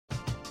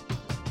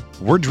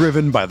We're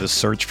driven by the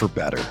search for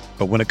better.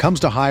 But when it comes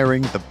to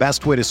hiring, the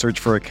best way to search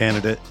for a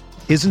candidate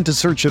isn't to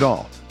search at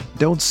all.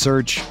 Don't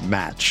search,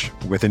 match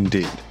with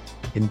Indeed.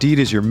 Indeed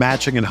is your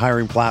matching and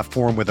hiring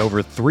platform with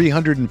over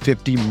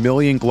 350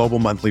 million global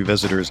monthly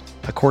visitors,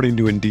 according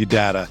to Indeed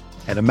data,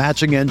 and a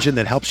matching engine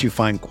that helps you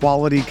find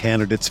quality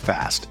candidates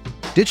fast.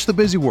 Ditch the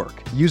busy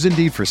work. Use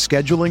Indeed for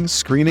scheduling,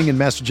 screening, and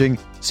messaging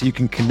so you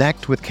can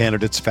connect with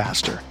candidates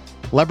faster.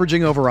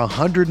 Leveraging over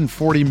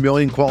 140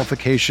 million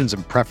qualifications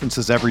and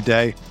preferences every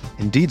day,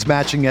 Indeed's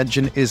matching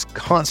engine is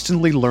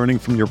constantly learning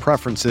from your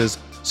preferences,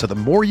 so the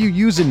more you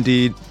use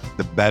Indeed,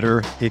 the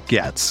better it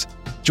gets.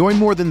 Join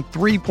more than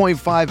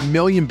 3.5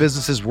 million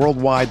businesses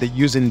worldwide that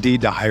use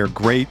Indeed to hire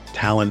great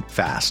talent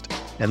fast.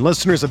 And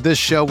listeners of this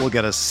show will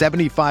get a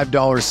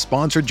 $75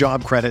 sponsored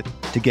job credit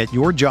to get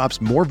your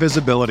jobs more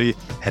visibility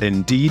at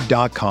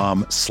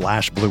Indeed.com/Blue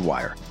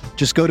Wire.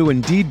 Just go to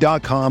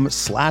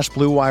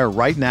Indeed.com/Blue Wire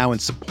right now and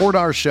support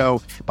our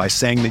show by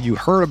saying that you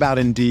heard about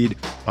Indeed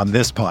on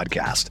this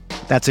podcast.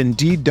 That's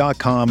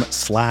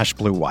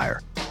Indeed.com/Blue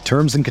Wire.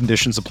 Terms and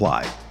conditions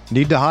apply.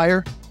 Need to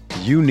hire?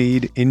 You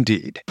need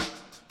Indeed.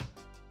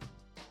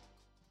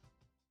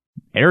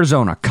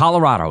 Arizona,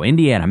 Colorado,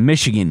 Indiana,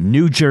 Michigan,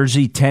 New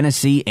Jersey,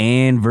 Tennessee,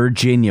 and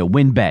Virginia.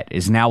 WynnBET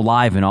is now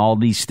live in all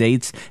these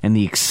states, and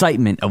the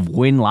excitement of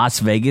Wynn Las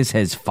Vegas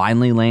has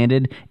finally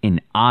landed in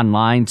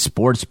online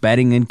sports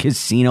betting and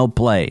casino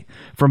play.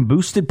 From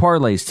boosted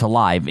parlays to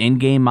live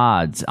in-game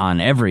odds on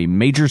every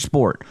major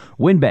sport,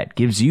 WynnBET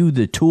gives you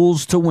the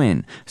tools to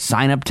win.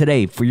 Sign up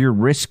today for your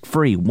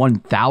risk-free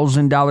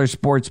 $1,000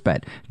 sports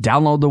bet.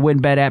 Download the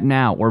WynnBET app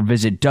now or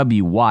visit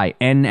wynnbet.com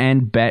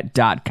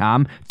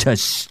to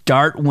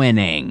start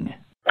winning.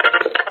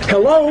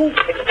 Hello?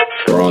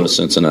 We're on to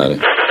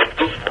Cincinnati.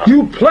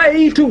 You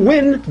play to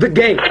win the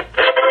game.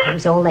 It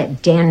was all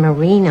that Dan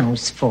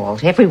Marino's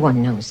fault.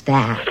 Everyone knows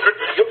that.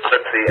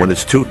 When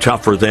it's too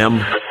tough for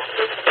them,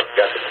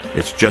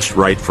 it's just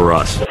right for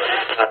us.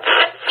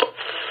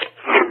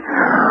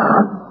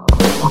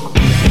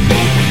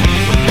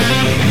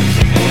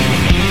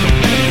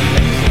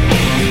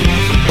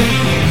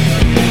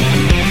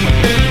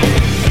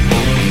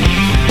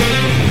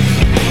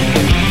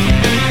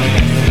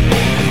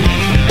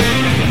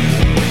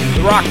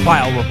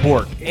 Rockpile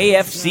Report,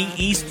 AFC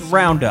East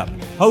Roundup,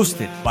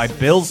 hosted by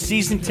Bills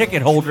season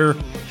ticket holder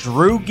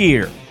Drew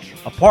Gear,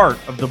 a part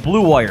of the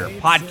Blue Wire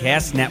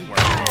Podcast Network.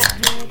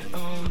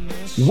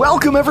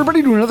 Welcome,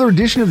 everybody, to another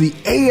edition of the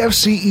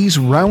AFC East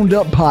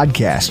Roundup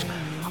Podcast.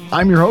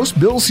 I'm your host,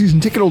 Bills season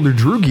ticket holder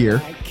Drew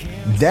Gear.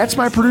 That's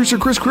my producer,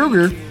 Chris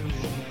Kruger.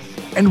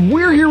 And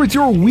we're here with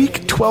your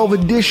Week 12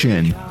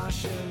 edition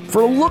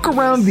for a look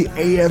around the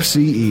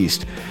AFC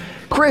East.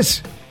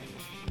 Chris,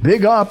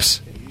 big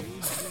ups.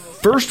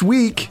 First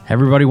week,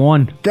 everybody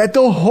won. That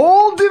the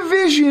whole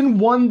division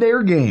won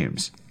their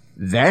games.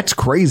 That's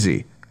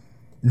crazy.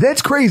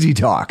 That's crazy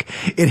talk.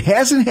 It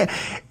hasn't.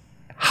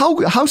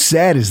 How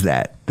sad is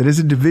that? That as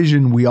a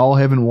division, we all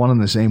haven't won in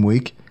the same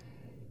week.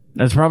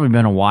 That's probably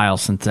been a while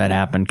since that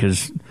happened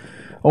because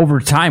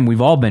over time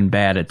we've all been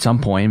bad at some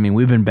point. I mean,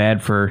 we've been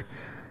bad for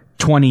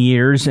 20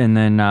 years, and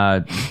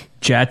then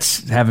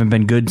Jets haven't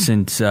been good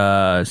since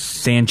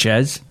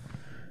Sanchez.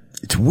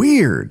 It's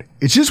weird.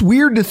 It's just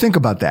weird to think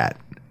about that.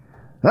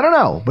 I don't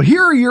know, but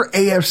here are your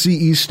AFC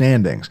East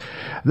standings.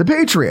 The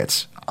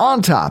Patriots,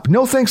 on top,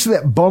 no thanks to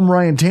that bum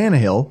Ryan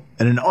Tannehill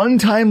and an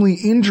untimely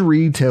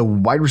injury to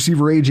wide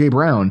receiver A.J.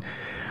 Brown.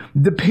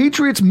 The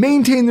Patriots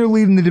maintain their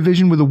lead in the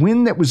division with a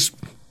win that was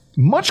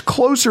much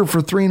closer for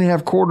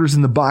 3.5 quarters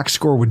than the box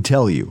score would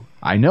tell you.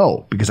 I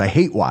know, because I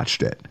hate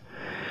watched it.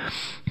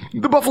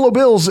 The Buffalo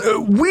Bills,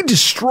 we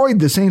destroyed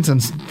the Saints on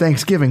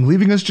Thanksgiving,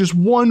 leaving us just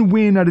one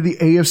win out of the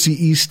AFC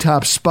East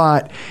top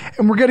spot,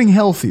 and we're getting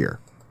healthier.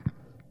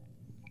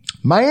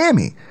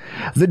 Miami,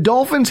 the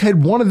Dolphins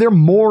had one of their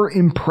more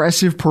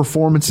impressive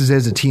performances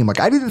as a team. Like,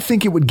 I didn't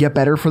think it would get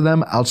better for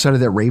them outside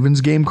of that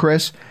Ravens game,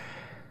 Chris.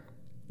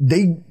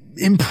 They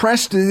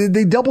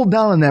doubled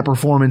down on that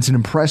performance and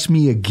impressed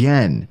me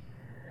again.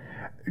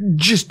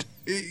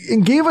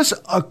 And gave us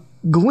a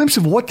glimpse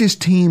of what this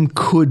team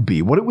could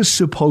be, what it was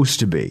supposed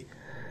to be.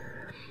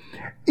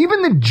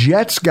 Even the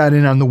Jets got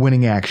in on the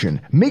winning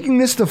action, making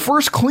this the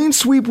first clean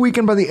sweep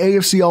weekend by the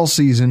AFC all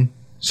season.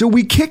 So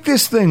we kick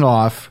this thing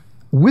off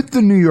with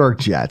the New York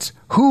Jets,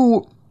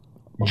 who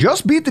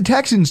just beat the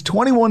Texans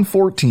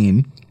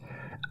 21-14.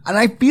 And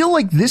I feel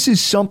like this is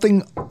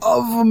something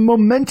of a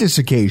momentous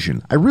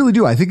occasion. I really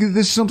do. I think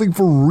this is something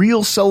for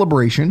real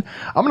celebration.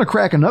 I'm going to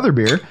crack another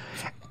beer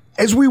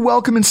as we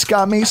welcome in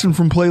Scott Mason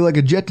from Play Like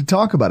a Jet to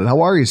talk about it.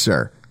 How are you,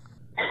 sir?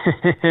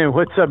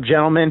 What's up,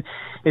 gentlemen?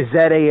 Is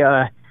that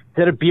a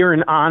beer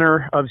in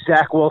honor of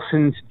Zach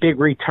Wilson's big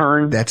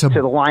return to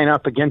the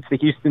lineup against the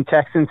Houston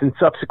Texans and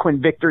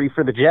subsequent victory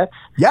for the Jets?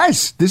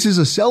 Yes, this is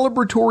a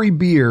celebratory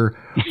beer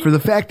for the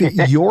fact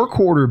that your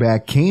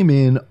quarterback came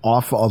in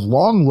off a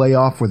long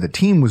layoff where the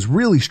team was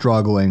really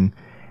struggling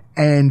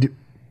and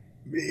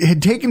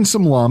had taken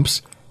some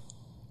lumps.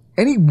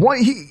 And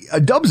a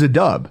dub's a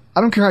dub.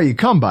 I don't care how you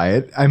come by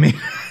it. I mean,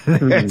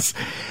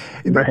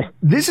 Right.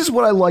 This is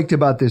what I liked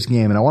about this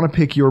game, and I want to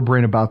pick your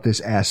brain about this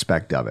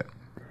aspect of it.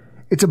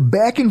 It's a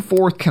back and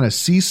forth kind of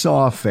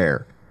seesaw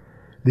affair.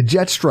 The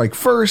Jets strike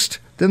first,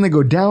 then they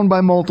go down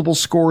by multiple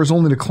scores,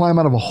 only to climb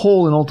out of a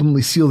hole and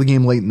ultimately seal the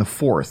game late in the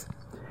fourth.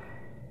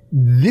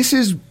 This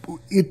is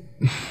it.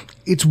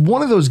 It's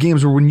one of those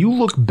games where when you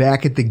look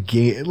back at the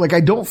game, like,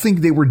 I don't think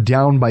they were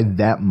down by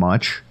that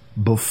much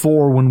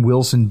before when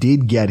Wilson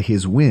did get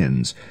his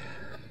wins.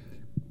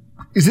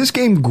 Is this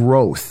game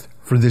growth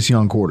for this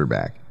young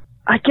quarterback?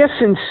 I guess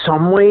in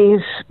some ways,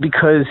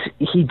 because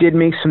he did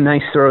make some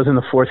nice throws in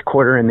the fourth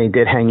quarter and they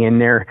did hang in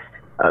there.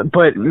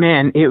 But,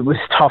 man, it was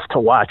tough to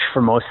watch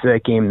for most of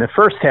that game. The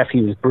first half,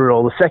 he was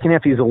brutal. The second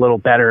half, he was a little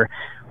better.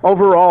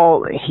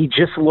 Overall, he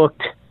just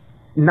looked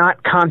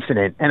not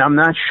confident, and I'm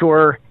not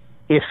sure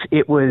if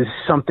it was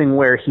something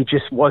where he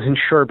just wasn't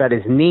sure about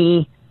his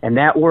knee and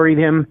that worried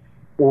him,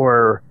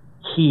 or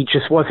he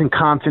just wasn't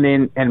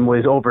confident and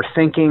was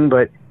overthinking.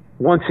 But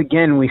once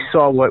again, we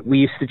saw what we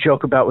used to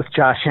joke about with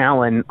Josh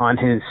Allen on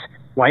his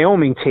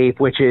Wyoming tape,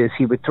 which is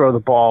he would throw the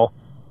ball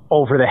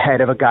over the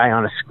head of a guy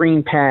on a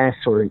screen pass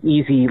or an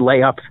easy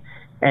layup.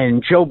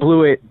 And Joe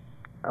Blewett,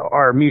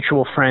 our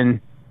mutual friend,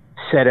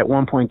 said at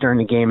one point during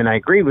the game, and I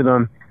agreed with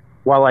him,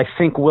 while I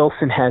think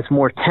Wilson has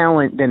more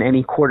talent than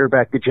any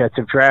quarterback the Jets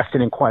have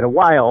drafted in quite a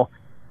while,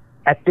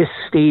 at this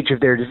stage of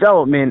their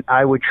development,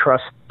 I would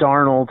trust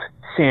Darnold,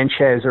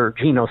 Sanchez, or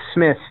Geno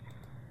Smith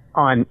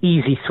on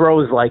easy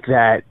throws like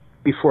that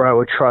before I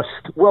would trust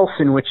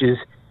Wilson, which is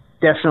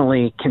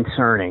definitely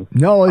concerning.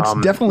 No, it's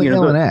definitely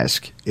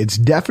Allen-esque. It's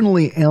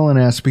definitely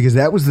Allen-esque because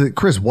that was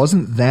Chris,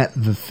 wasn't that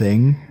the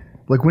thing?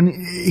 Like when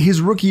his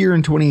rookie year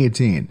in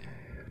 2018,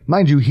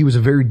 mind you, he was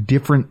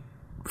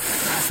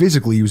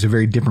physically, he was a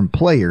very different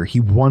player. He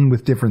won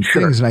with different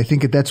things. And I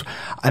think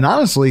and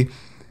honestly,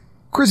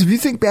 Chris, if you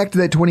think back to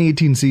that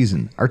 2018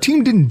 season, our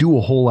team didn't do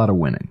a whole lot of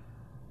winning.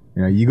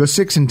 You know, you go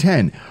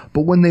 6-10,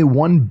 but when they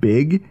won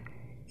big,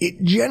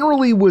 it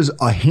generally was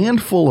a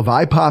handful of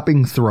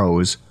eye-popping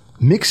throws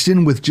mixed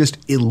in with just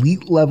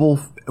elite level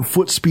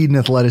foot speed and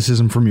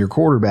athleticism from your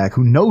quarterback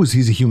who knows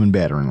he's a human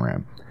battering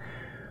ram.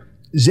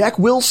 Zach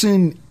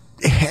Wilson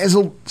has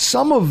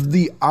some of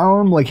the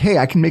arm, like, hey,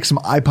 I can make some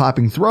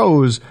eye-popping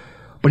throws,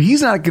 but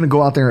he's not going to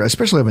go out there,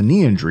 especially have a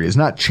knee injury, is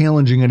not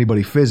challenging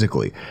anybody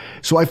physically.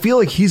 So I feel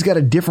like he's got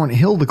a different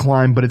hill to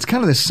climb, but it's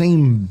kind of the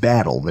same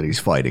battle that he's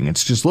fighting.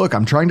 It's just, look,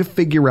 I'm trying to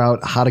figure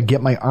out how to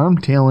get my arm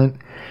talent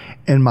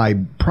and my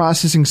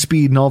processing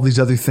speed and all these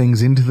other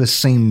things into the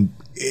same,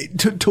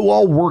 to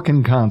all work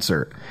in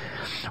concert.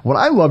 What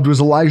I loved was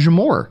Elijah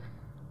Moore.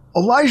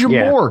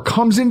 Moore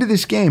comes into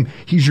this game.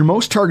 He's your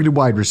most targeted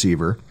wide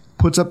receiver,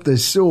 puts up the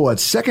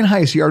second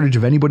highest yardage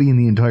of anybody in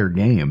the entire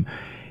game.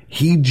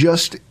 He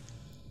just,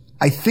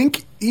 I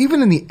think,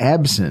 even in the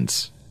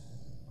absence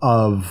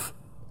of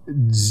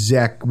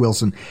Zach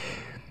Wilson,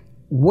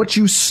 what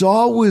you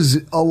saw was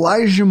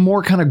Elijah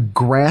Moore kind of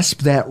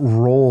grasp that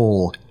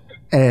role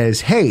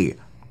as, hey,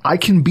 I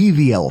can be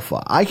the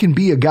alpha. I can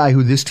be a guy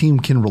who this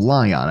team can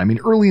rely on. I mean,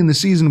 early in the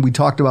season, we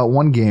talked about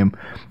one game,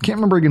 can't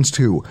remember against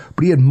who,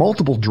 but he had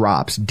multiple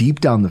drops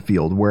deep down the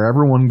field where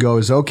everyone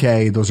goes,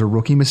 okay, those are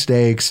rookie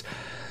mistakes,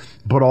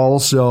 but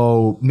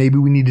also maybe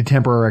we need to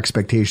temper our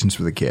expectations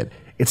for the kid.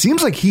 It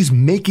seems like he's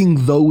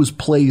making those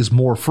plays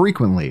more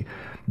frequently.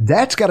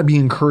 That's got to be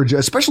encouraging,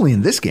 especially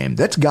in this game.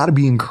 That's got to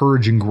be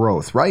encouraging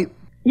growth, right?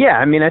 Yeah,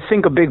 I mean, I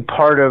think a big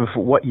part of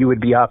what you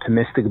would be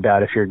optimistic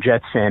about if you're a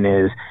Jets fan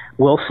is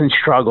Wilson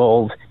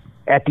struggled.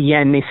 At the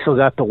end, they still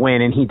got the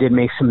win, and he did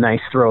make some nice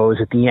throws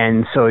at the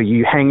end. So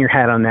you hang your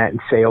hat on that and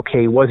say,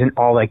 okay, he wasn't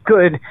all that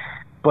good,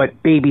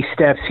 but baby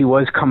steps, he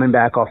was coming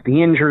back off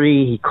the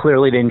injury. He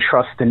clearly didn't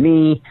trust the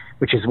knee,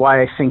 which is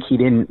why I think he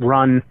didn't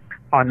run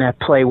on that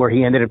play where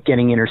he ended up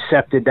getting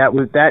intercepted.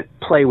 That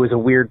play was a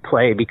weird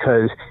play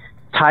because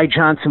Ty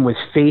Johnson was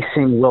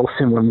facing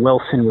Wilson when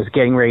Wilson was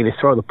getting ready to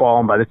throw the ball,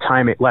 and by the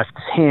time it left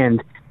his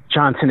hand,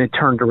 Johnson had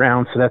turned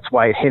around, so that's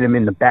why it hit him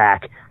in the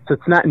back. So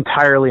it's not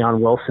entirely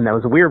on Wilson. That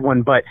was a weird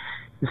one, but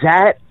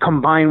that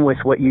combined with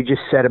what you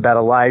just said about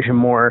Elijah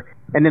Moore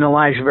and then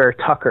Elijah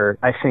Vera-Tucker,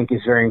 I think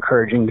is very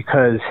encouraging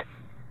because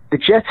the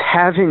Jets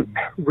haven't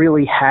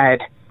really had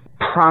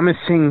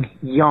promising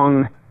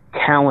young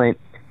talent,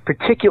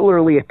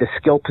 particularly at the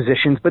skill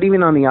positions, but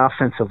even on the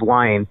offensive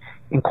line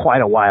in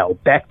quite a while.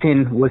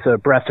 Becton was a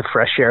breath of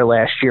fresh air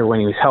last year when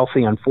he was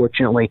healthy.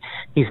 Unfortunately,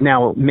 he's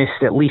now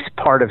missed at least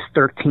part of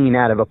 13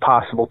 out of a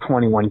possible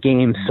 21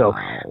 games, so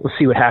we'll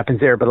see what happens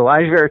there. But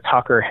Elijah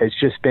Vera-Tucker has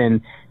just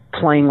been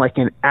playing like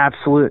an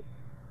absolute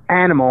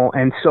animal,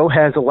 and so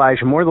has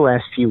Elijah Moore the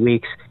last few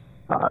weeks.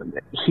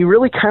 He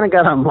really kind of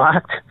got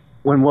unlocked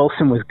when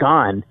Wilson was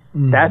gone.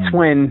 That's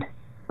when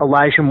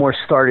Elijah Moore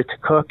started to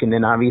cook, and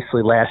then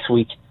obviously last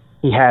week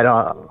he had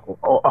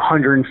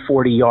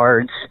 140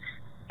 yards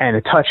and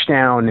a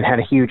touchdown and had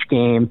a huge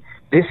game.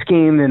 This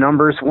game, the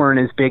numbers weren't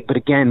as big, but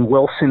again,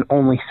 Wilson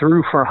only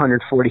threw for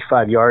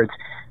 145 yards.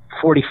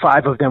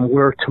 45 of them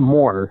were to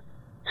Moore.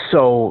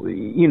 So,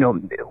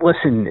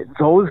 listen,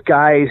 those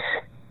guys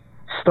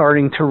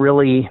starting to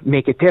really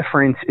make a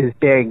difference is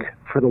big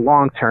for the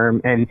long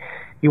term, and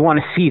you want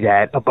to see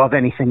that above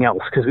anything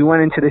else, because we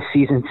went into this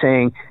season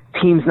saying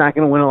team's not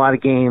going to win a lot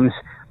of games.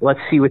 Let's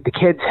see what the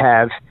kids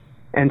have.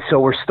 And so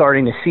we're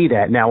starting to see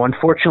that. Now,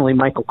 unfortunately,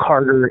 Michael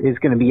Carter is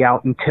going to be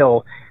out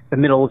until the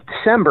middle of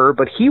December,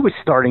 but he was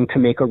starting to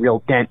make a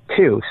real dent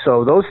too.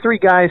 So those three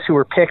guys who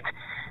were picked,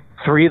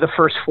 3 of the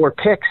first 4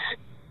 picks,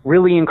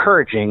 really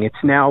encouraging.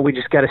 It's now we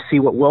just got to see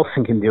what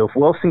Wilson can do. If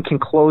Wilson can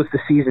close the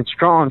season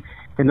strong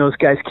and those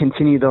guys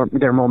continue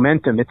their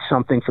momentum, it's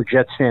something for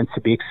Jets fans to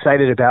be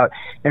excited about,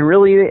 and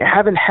really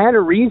haven't had a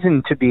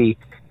reason to be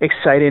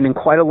excited in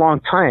quite a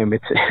long time.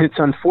 It's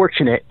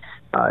unfortunate.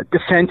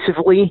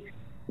 Defensively,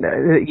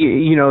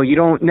 you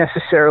don't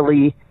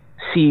necessarily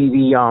see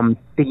the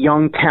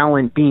young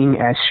talent being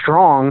as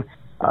strong.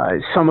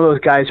 Some of those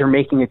guys are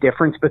making a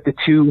difference, but the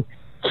 2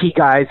 key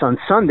guys on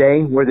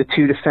Sunday were the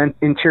 2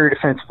 interior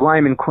defensive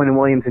linemen, Quentin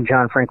Williams and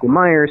John Franklin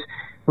Myers,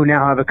 who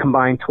now have a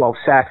combined 12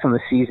 sacks on the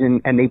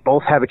season, and they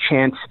both have a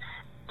chance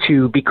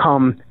to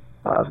become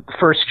the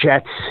first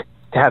Jets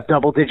to have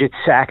double-digit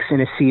sacks in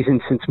a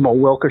season since Mo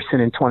Wilkerson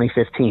in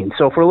 2015.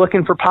 So if we're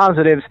looking for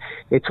positives,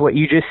 it's what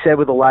you just said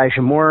with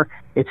Elijah Moore.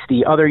 It's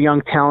the other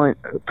young talent,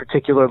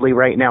 particularly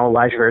right now,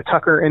 Elijah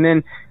Vera-Tucker. And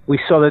then we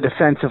saw the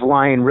defensive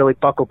line really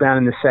buckle down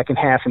in the second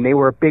half, and they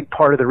were a big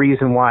part of the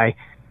reason why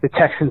the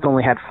Texans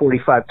only had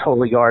 45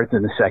 total yards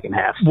in the second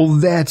half. Well,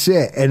 that's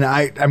it. And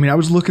I mean, I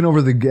was looking over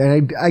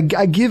I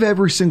give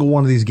every single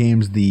one of these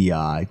games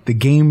the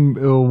game,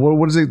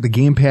 what is it? The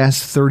Game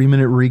Pass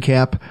 30-minute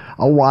recap.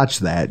 I'll watch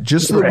that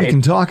just so that we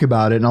can talk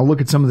about it, and I'll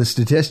look at some of the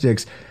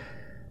statistics.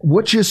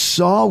 What you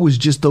saw was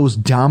just those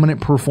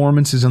dominant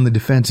performances on the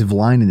defensive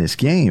line in this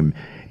game.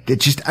 That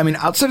just, I mean,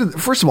 outside of,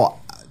 first of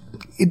all,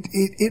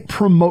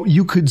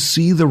 you could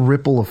see the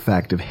ripple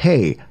effect of,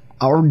 hey,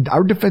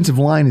 our defensive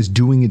line is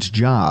doing its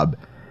job.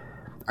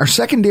 Our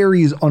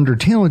secondary is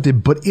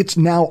under-talented, but it's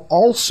now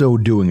also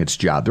doing its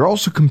job. They're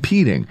also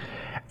competing.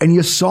 And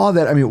you saw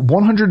that, I mean,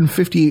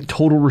 158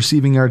 total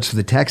receiving yards for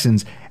the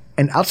Texans.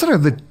 And outside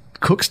of the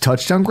Cooks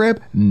touchdown grab,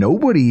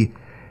 nobody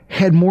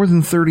had more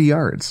than 30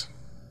 yards.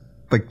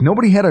 Like,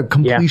 nobody had a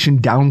completion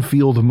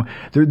downfield.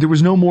 There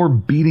was no more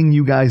beating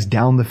you guys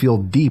down the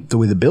field deep the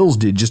way the Bills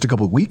did just a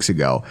couple of weeks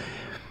ago.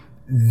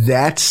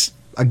 That's,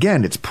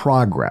 again, it's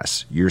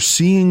progress. You're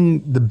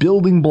seeing the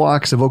building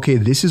blocks of, okay,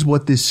 this is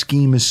what this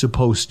scheme is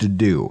supposed to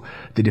do.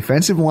 The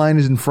defensive line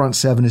is in front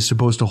 7 is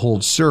supposed to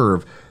hold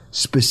serve,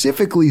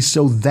 specifically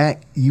so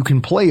that you can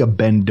play a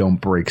bend,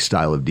 don't break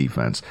style of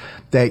defense,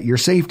 that your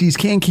safeties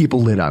can keep a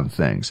lid on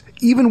things,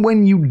 even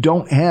when you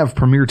don't have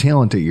premier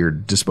talent at your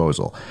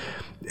disposal.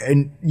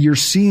 And you're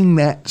seeing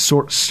that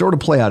sort of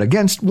play out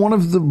against one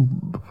of the,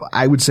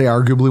 I would say,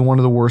 arguably one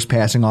of the worst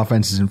passing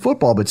offenses in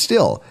football, but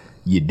still,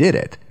 you did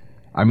it.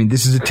 I mean,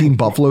 this is a team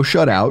Buffalo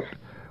shut out,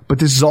 but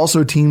this is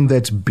also a team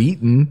that's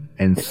beaten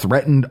and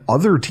threatened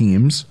other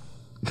teams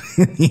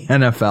in the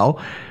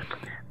NFL.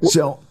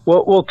 So,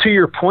 well, to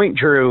your point,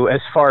 Drew,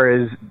 as far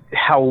as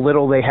how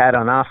little they had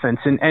on offense,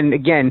 and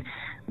again,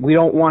 we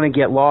don't want to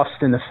get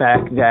lost in the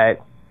fact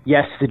that,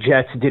 yes, the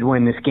Jets did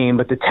win this game,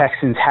 but the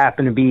Texans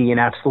happen to be an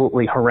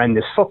absolutely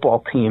horrendous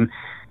football team.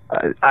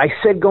 I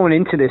said going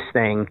into this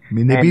thing, I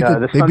mean, they beat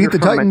the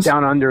Titans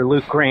down under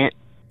Luke Grant.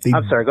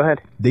 I'm sorry, go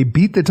ahead. They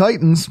beat the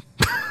Titans.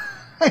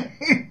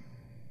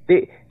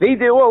 They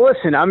did. Well,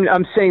 listen,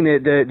 I'm saying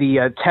that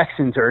the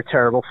Texans are a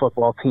terrible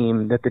football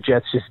team that the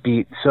Jets just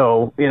beat.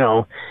 So,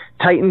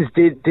 Titans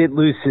did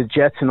lose to the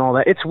Jets and all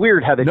that. It's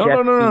weird how the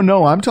Jets.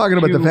 No. I'm talking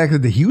about the fact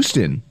that the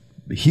Houston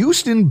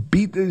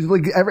beat,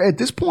 like, at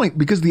this point,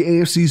 because the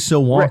AFC is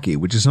so wonky,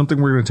 which is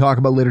something we're going to talk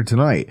about later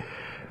tonight.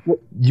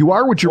 You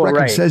are what your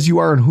record says you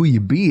are and who you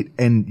beat,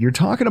 and you're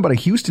talking about a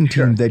Houston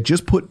team that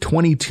just put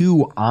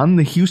 22 on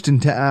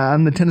the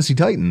on the Tennessee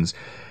Titans.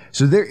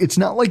 So it's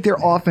not like their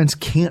offense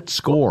can't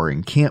score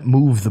and can't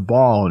move the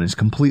ball and is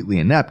completely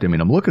inept. I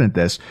mean, I'm looking at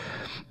this.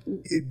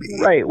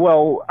 Right.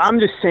 Well, I'm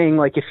just saying,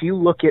 like, if you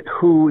look at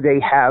who they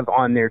have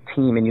on their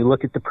team and you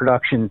look at the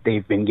production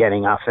they've been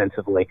getting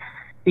offensively,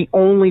 the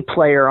only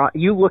player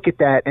you look at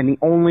that, and the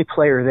only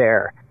player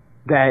there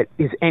that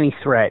is any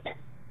threat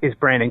is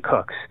Brandon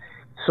Cooks.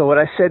 So what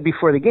I said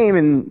before the game,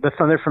 and the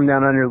Thunder from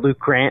Down Under, Luke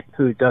Grant,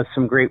 who does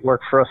some great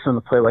work for us on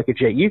the Play Like a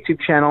Jet YouTube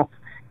channel,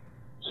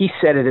 he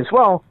said it as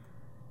well.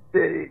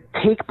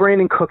 Take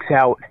Brandon Cooks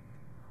out,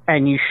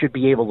 and you should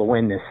be able to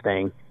win this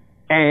thing.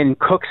 And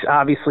Cooks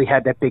obviously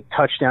had that big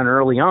touchdown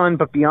early on,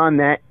 but beyond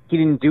that, he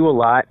didn't do a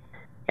lot.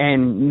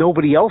 And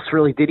nobody else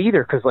really did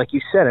either, because like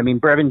you said, I mean,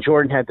 Brevin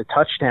Jordan had the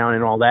touchdown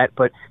and all that,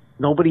 but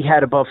nobody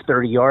had above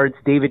 30 yards.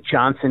 David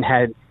Johnson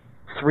had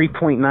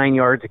 3.9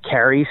 yards of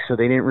carries, so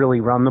they didn't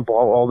really run the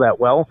ball all that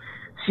well.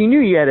 So you knew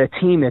you had a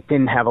team that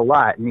didn't have a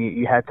lot, and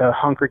you had to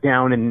hunker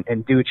down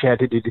and do what you had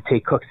to do to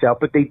take Cooks out.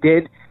 But they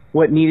did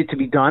what needed to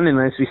be done, and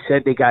as we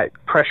said, they got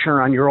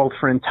pressure on your old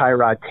friend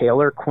Tyrod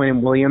Taylor.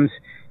 Quentin Williams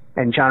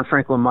and John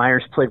Franklin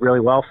Myers played really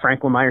well.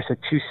 Franklin Myers had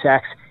 2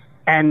 sacks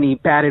and the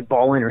batted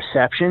ball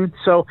interception.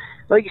 So,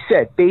 like you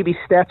said, baby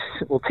steps.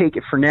 We'll take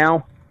it for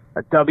now.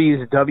 A W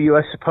is a W,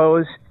 I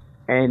suppose.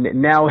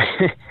 and now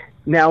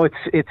now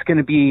it's going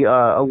to be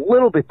a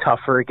little bit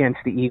tougher against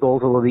the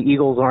Eagles, although the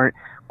Eagles aren't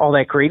all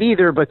that great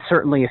either, but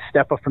certainly a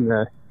step up from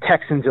the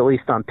Texans, at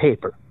least on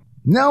paper.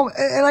 No,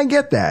 and I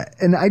get that.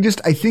 And I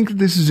think that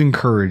this is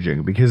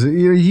encouraging because he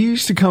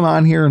used to come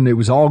on here and it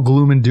was all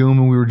gloom and doom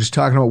and we were just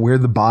talking about where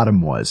the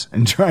bottom was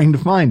and trying to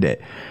find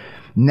it.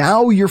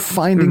 Now you're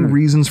finding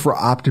reasons for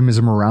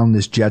optimism around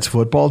this Jets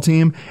football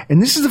team.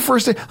 And this is the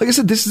first time, like I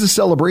said, this is a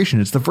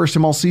celebration. It's the first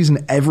time all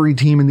season every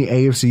team in the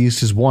AFC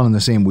East has won on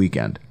the same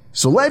weekend.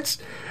 So let's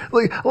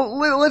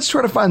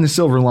try to find the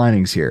silver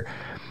linings here.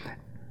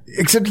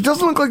 Except it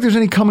doesn't look like there's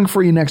any coming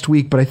for you next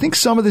week, but I think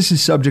some of this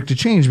is subject to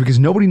change because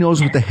nobody knows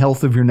what the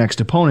health of your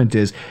next opponent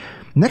is.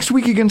 Next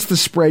week against the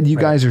spread, you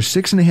guys are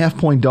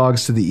 6.5-point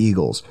dogs to the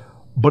Eagles.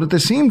 But at the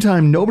same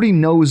time, nobody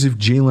knows if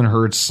Jalen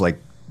Hurts,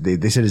 like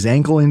they said his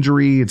ankle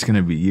injury, you're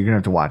going to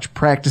have to watch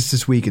practice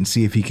this week and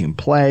see if he can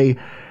play.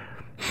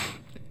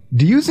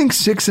 Do you think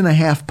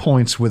 6.5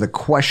 points with a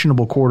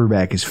questionable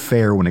quarterback is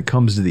fair when it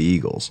comes to the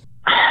Eagles?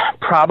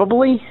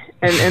 Probably.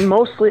 And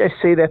mostly I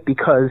say that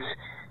because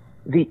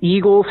the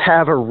Eagles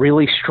have a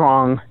really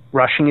strong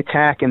rushing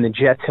attack, and the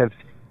Jets have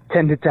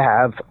tended to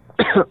have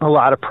a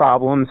lot of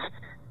problems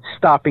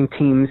stopping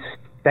teams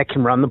that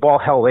can run the ball.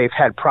 Hell, they've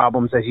had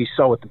problems, as you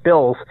saw with the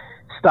Bills,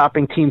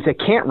 stopping teams that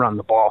can't run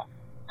the ball.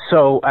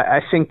 So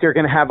I think they're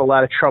going to have a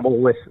lot of trouble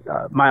with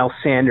Miles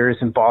Sanders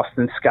and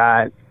Boston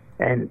Scott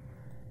and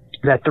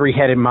that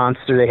three-headed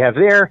monster they have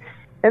there.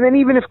 And then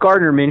even if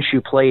Gardner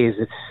Minshew plays,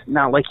 it's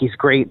not like he's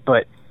great,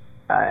 but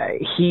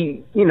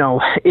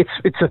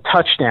it's a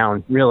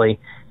touchdown, really.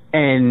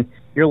 And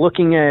you're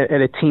looking at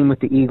a team with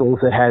the Eagles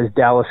that has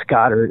Dallas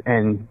Goedert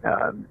and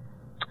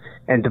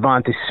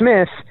Devontae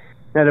Smith.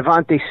 Now,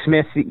 Devontae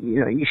Smith,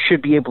 you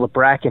should be able to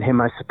bracket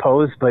him, I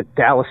suppose, but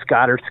Dallas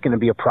Goedert's going to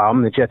be a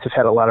problem. The Jets have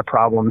had a lot of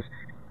problems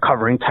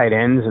covering tight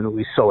ends, and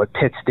we saw what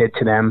Pitts did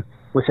to them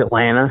with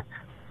Atlanta.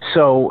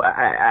 So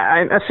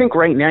I think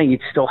right now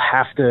you'd still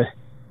have to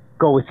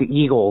go with the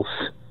Eagles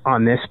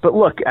on this. But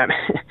look,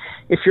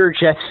 if you're a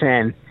Jets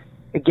fan,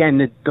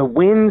 again, the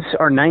wins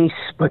are nice,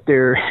 but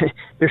they're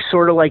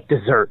sort of like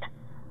dessert.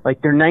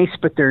 Like, they're nice,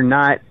 but they're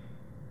not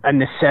a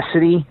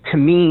necessity. To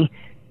me,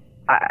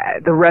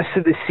 the rest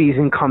of the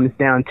season comes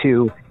down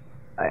to,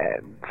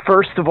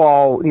 first of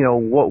all,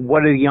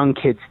 what do the young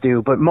kids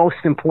do? But most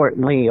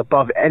importantly,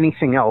 above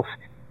anything else,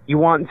 you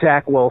want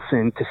Zach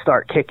Wilson to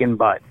start kicking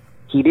butt.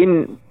 He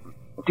didn't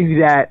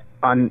do that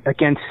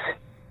against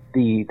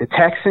the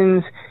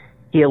Texans.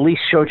 He at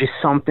least showed you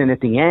something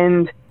at the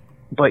end,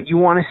 but you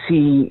want to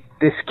see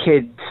this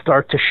kid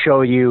start to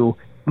show you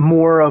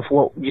more of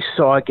what you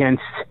saw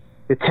against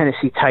the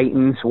Tennessee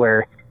Titans,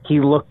 where he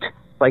looked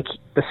like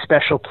the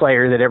special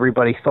player that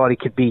everybody thought he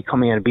could be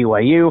coming out of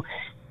BYU.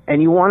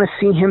 And you want to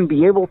see him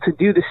be able to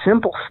do the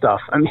simple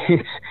stuff. I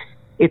mean,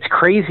 it's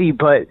crazy,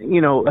 but,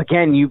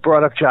 again, you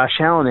brought up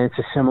Josh Allen, and it's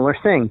a similar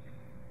thing.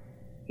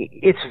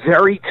 It's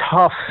very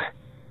tough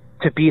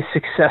to be a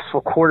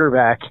successful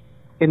quarterback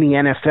in the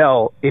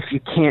NFL if you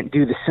can't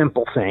do the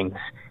simple things.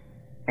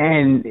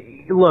 And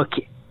look,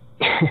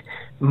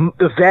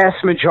 the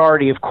vast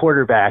majority of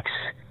quarterbacks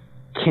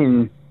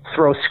can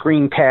throw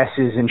screen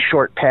passes and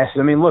short passes.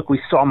 I mean, look,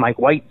 we saw Mike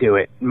White do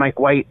it. Mike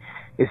White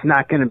is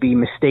not going to be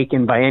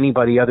mistaken by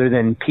anybody other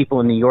than people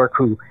in New York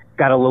who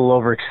got a little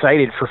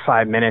overexcited for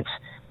 5 minutes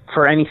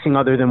for anything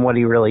other than what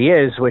he really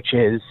is, which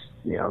is,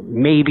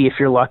 maybe if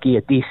you're lucky,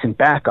 a decent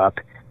backup.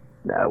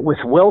 With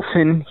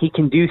Wilson, he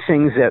can do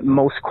things that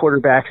most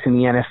quarterbacks in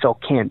the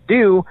NFL can't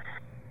do,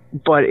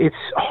 but it's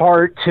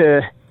hard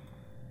to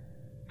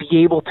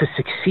be able to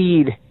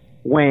succeed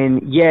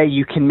when,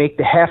 you can make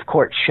the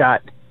half-court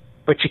shot,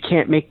 but you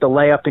can't make the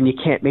layup and you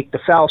can't make the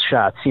foul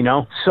shots,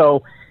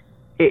 So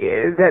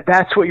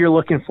that's what you're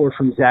looking for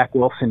from Zach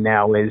Wilson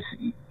now is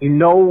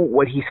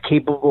what he's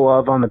capable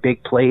of on the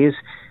big plays,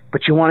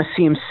 but you want to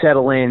see him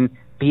settle in,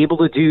 be able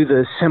to do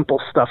the simple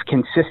stuff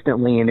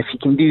consistently, and if he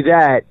can do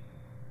that,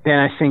 then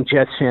I think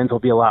Jets fans will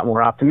be a lot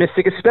more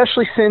optimistic,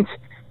 especially since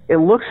it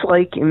looks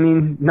like,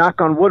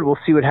 knock on wood, we'll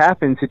see what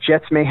happens. The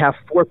Jets may have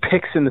 4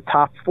 picks in the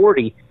top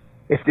 40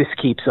 if this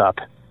keeps up.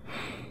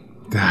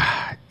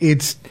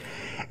 It's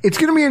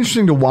going to be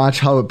interesting to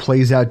watch how it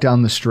plays out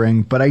down the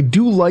string, but I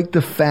do like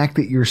the fact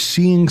that you're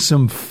seeing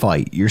some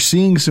fight. You're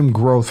seeing some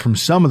growth from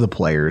some of the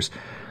players.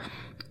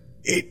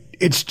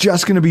 It's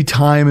just going to be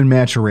time and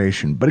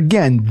maturation. But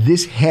again,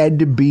 this had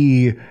to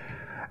be,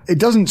 it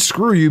doesn't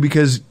screw you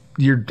because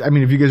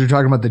if you guys are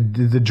talking about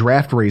the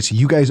draft race,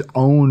 you guys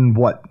own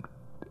what?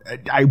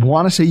 I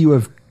want to say you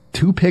have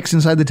 2 picks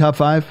inside the top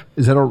 5.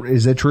 Is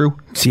that true?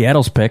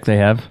 Seattle's pick they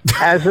have.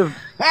 As of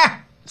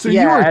So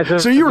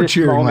you were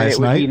cheering last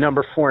night. It would be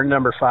number 4 and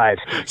number 5.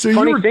 So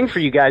funny thing for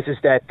you guys is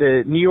that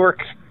the New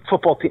York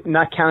football team,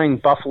 not counting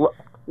Buffalo,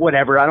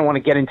 whatever, I don't want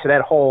to get into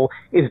that whole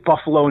is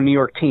Buffalo a New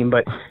York team,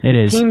 but it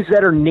is. Teams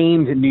that are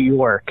named in New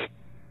York,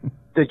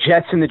 the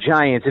Jets and the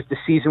Giants, if the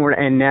season were to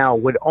end now,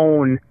 would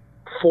own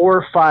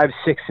 4, 5,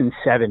 6, and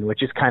 7,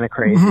 which is kind of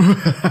crazy.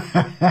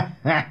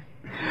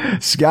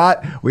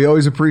 Scott, we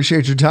always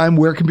appreciate your time.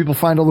 Where can people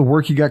find all the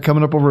work you got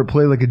coming up over at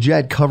Play Like a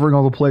Jet, covering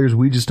all the players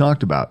we just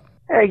talked about?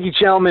 Thank you,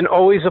 gentlemen.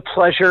 Always a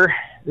pleasure.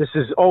 This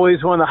is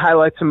always one of the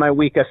highlights of my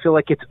week. I feel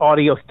like it's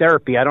audio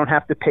therapy. I don't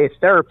have to pay a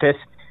therapist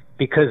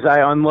because I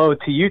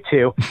unload to you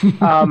two.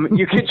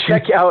 You can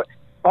check out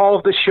all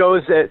of the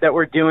shows that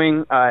we're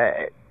doing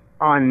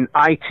on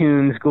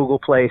iTunes, Google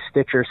Play,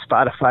 Stitcher,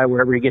 Spotify,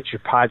 wherever you get your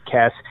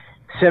podcasts.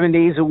 7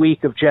 days a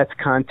week of Jets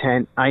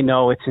content. I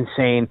know it's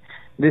insane.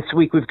 This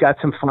week we've got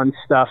some fun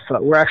stuff.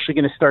 We're actually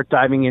going to start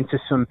diving into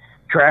some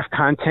draft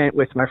content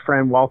with my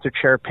friend Walter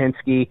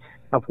Cherapinski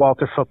of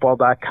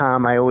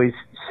WalterFootball.com. I always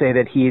say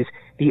that he's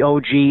the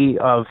OG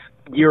of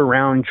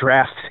year-round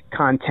draft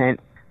content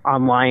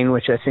online,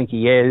 which I think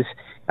he is.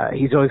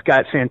 He's always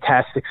got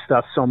fantastic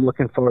stuff, so I'm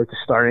looking forward to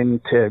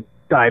starting to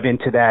dive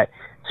into that,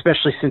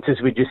 especially since, as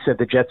we just said,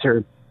 the Jets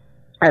are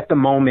at the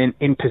moment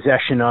in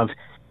possession of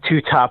 2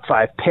 top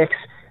 5 picks.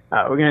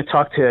 We're going to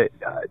talk to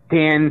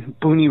Dan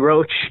Booney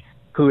Roach,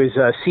 who is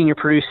a senior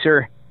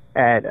producer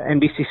at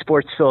NBC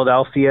Sports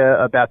Philadelphia,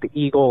 about the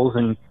Eagles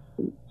and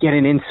get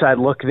an inside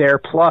look there.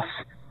 Plus,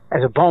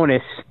 as a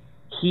bonus,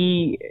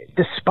 he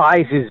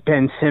despises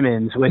Ben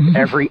Simmons with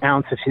every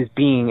ounce of his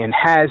being and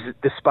has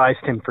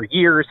despised him for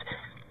years.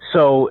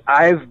 So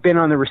I've been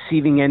on the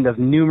receiving end of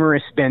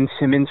numerous Ben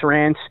Simmons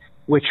rants,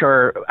 which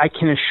are, I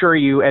can assure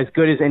you, as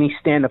good as any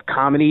stand-up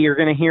comedy you're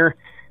going to hear.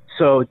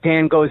 So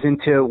Dan goes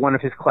into one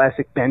of his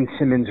classic Ben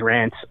Simmons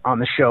rants on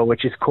the show,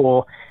 which is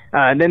cool.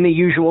 And then the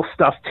usual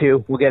stuff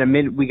too. We got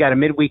a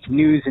midweek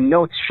news and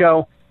notes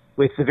show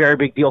with the very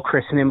big deal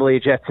Chris Nimbley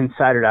at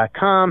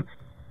JetsInsider.com.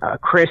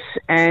 Chris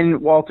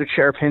and Walter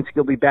Cherapinski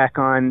will be back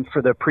on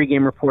for the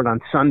pregame report on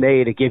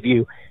Sunday to give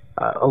you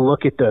a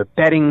look at the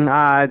betting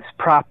odds,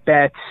 prop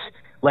bets,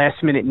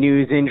 last-minute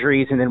news,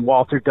 injuries, and then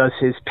Walter does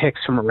his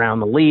picks from around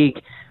the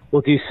league.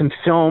 We'll do some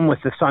film with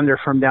the Thunder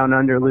from Down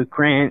Under, Luke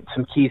Grant,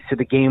 some keys to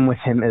the game with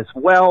him as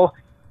well.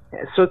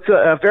 So it's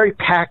a very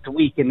packed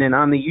week. And then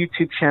on the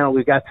YouTube channel,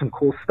 we've got some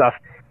cool stuff.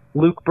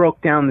 Luke broke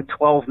down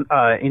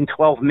in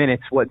 12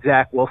 minutes what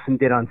Zach Wilson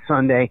did on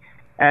Sunday.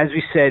 As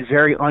we said,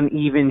 very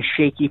uneven,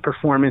 shaky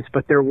performance,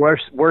 but there were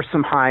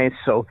some highs,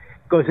 so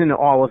it goes into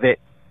all of it.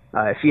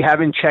 If you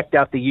haven't checked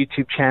out the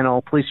YouTube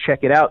channel, please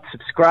check it out.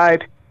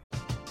 Subscribe.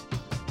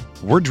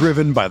 We're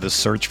driven by the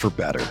search for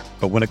better.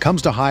 But when it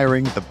comes to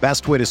hiring, the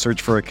best way to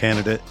search for a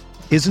candidate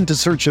isn't to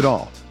search at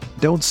all.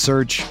 Don't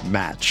search,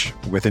 match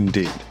with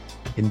Indeed.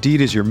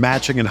 Indeed is your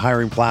matching and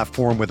hiring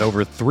platform with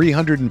over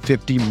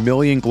 350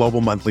 million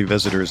global monthly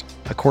visitors,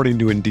 according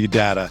to Indeed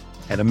data,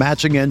 and a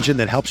matching engine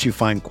that helps you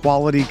find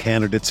quality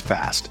candidates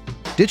fast.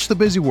 Ditch the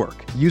busy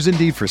work. Use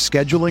Indeed for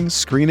scheduling,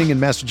 screening,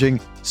 and messaging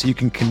so you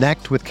can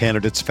connect with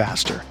candidates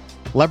faster.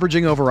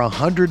 Leveraging over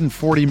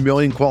 140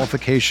 million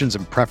qualifications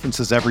and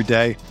preferences every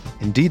day,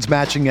 Indeed's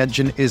matching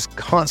engine is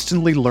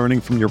constantly learning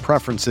from your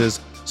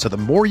preferences, so the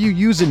more you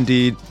use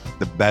Indeed,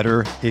 the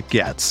better it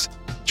gets.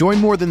 Join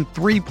more than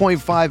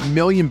 3.5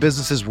 million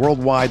businesses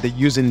worldwide that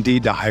use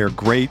Indeed to hire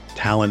great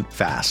talent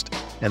fast.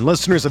 And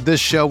listeners of this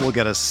show will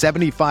get a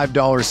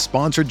 $75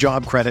 sponsored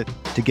job credit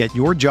to get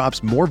your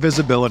jobs more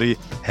visibility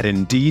at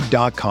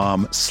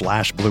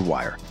Indeed.com/Blue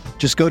Wire.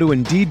 Just go to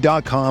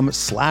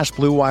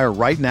Indeed.com/Blue Wire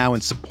right now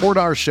and support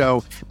our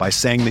show by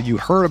saying that you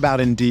heard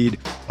about Indeed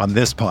on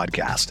this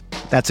podcast.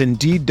 That's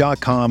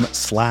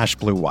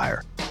Indeed.com/Blue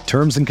Wire.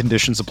 Terms and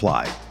conditions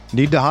apply.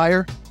 Need to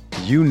hire?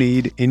 You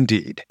need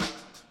Indeed.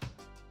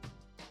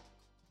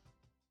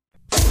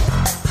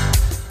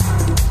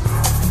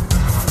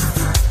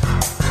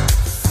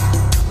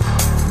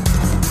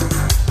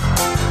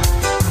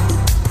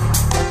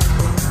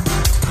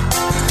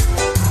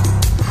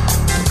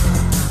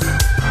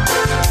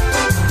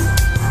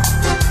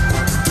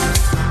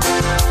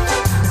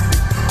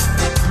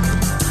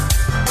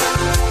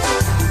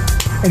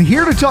 And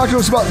here to talk to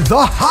us about the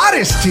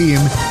hottest team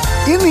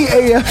in the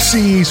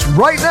AFC East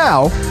right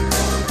now,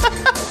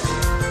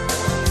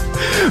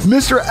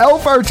 Mr.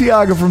 Elf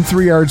Arteaga from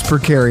 3 Yards Per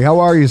Carry. How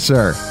are you,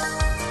 sir?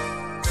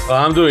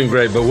 Well, I'm doing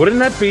great, but wouldn't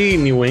that be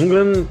New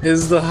England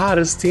is the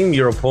hottest team?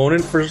 Your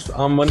opponent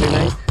on Monday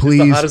night?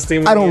 Please, the hottest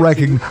team I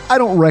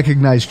don't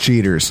recognize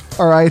cheaters.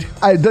 All right,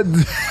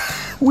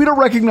 we don't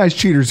recognize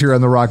cheaters here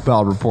on the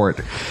Rockpile Report.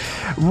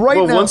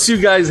 Now, once you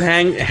guys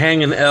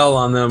hang an L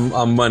on them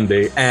on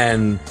Monday,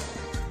 and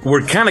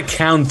we're kind of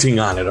counting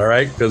on it, all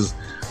right? Because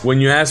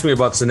when you ask me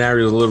about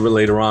scenarios a little bit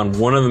later on,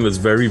 one of them is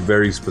very,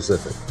 very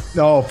specific.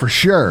 Oh, for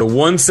sure. The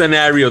one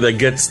scenario that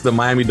gets the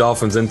Miami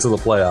Dolphins into the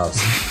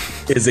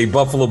playoffs is a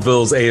Buffalo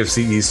Bills AFC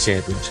East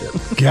championship.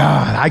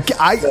 God,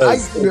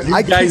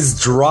 I guys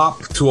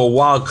drop to a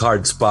wild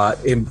card spot.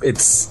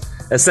 It's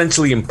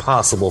essentially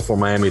impossible for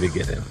Miami to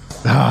get in.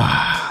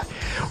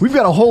 We've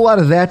got a whole lot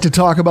of that to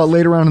talk about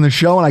later on in the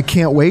show, and I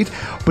can't wait.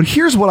 But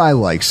here's what I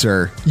like,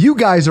 sir. You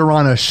guys are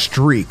on a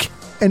streak.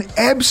 An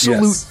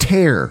absolute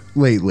tear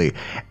lately.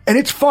 And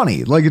it's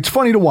funny. Like, it's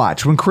funny to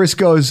watch when Chris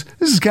goes,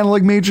 this is kind of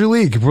like Major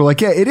League. We're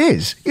like, yeah, it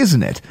is,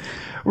 isn't it?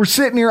 we're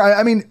sitting here.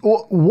 I mean,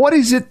 what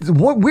is it?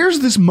 Where's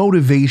this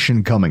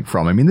motivation coming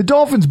from? I mean, the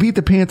Dolphins beat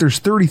the Panthers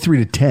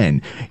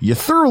 33-10. You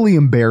thoroughly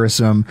embarrass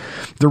them.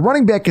 The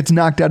running back gets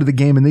knocked out of the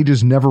game and they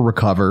just never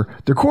recover.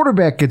 Their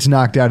quarterback gets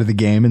knocked out of the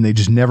game and they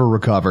just never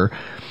recover.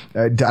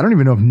 I don't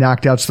even know if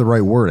knocked out's the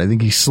right word. I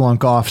think he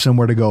slunk off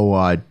somewhere to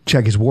go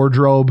check his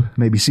wardrobe,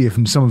 maybe see if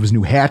some of his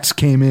new hats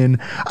came in.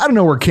 I don't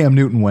know where Cam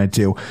Newton went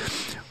to.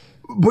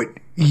 But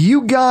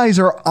you guys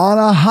are on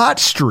a hot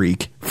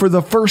streak for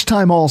the first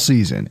time all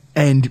season,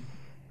 and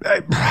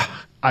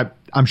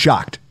I'm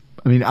shocked.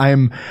 I mean, I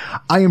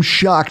am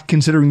shocked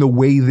considering the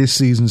way this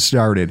season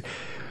started.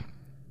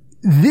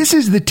 This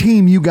is the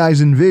team you guys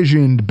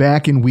envisioned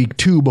back in week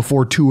 2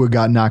 before Tua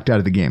got knocked out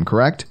of the game,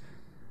 correct?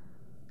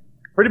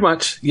 Pretty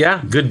much,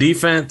 yeah. Good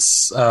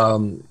defense,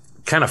 kind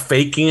of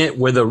faking it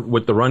with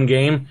the run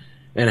game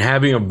and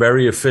having a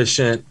very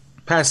efficient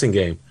passing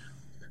game.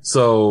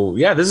 So,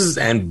 yeah,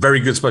 and very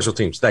good special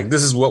teams. Like,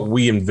 this is what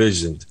we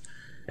envisioned.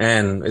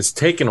 And it's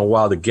taken a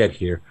while to get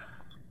here.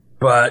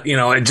 But,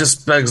 it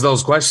just begs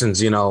those questions.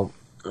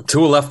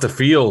 Tua left the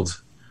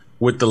field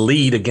with the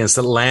lead against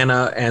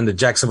Atlanta and the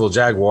Jacksonville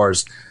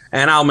Jaguars.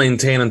 And I'll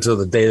maintain until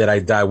the day that I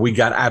die, we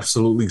got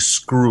absolutely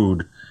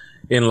screwed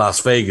in Las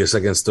Vegas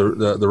against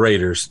the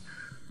Raiders.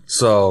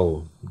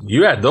 So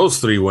you had those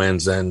 3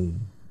 wins,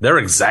 and they're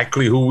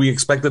exactly who we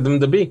expected them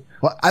to be.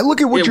 Well, I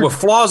look at what with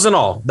flaws and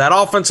all. That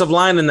offensive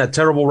line and that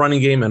terrible running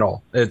game and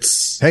all.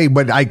 Hey,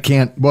 but I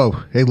can't. Whoa,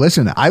 hey,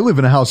 listen. I live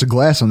in a house of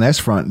glass on that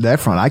front.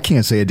 I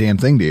can't say a damn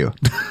thing to you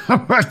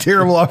about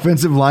terrible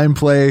offensive line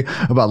play,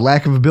 about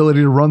lack of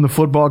ability to run the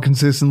football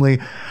consistently.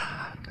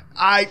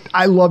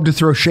 I love to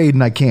throw shade,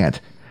 and I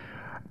can't.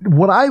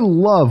 What I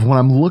love when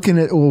I'm looking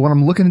at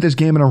this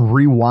game and I'm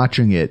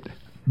rewatching it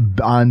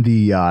on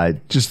the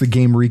just the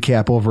game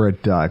recap over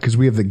at because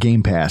we have the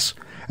Game Pass,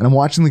 and I'm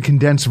watching the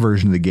condensed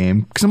version of the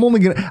game because I'm only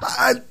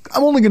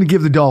gonna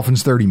give the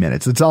Dolphins 30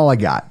 minutes. That's all I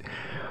got.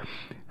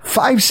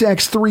 5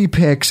 sacks, 3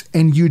 picks,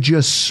 and you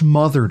just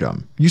smothered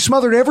them. You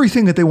smothered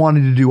everything that they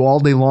wanted to do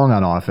all day long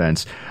on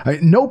offense.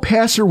 No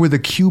passer with a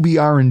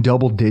QBR in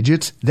double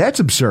digits. That's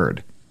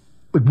absurd.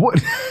 Like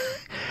what?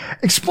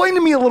 Explain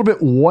to me a little bit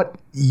what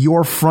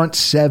your front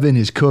 7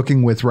 is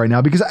cooking with right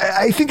now, because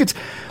I think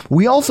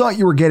we all thought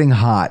you were getting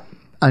hot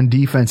on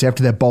defense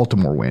after that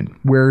Baltimore win,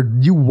 where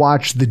you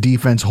watched the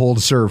defense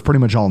hold serve pretty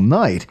much all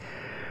night.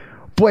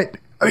 But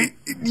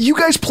you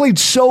guys played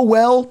so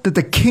well that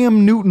the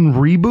Cam Newton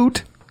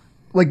reboot,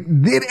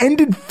 it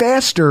ended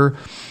faster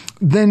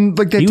than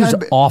that he time.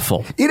 Was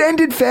awful. It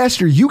ended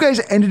faster. You guys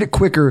ended it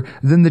quicker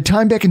than the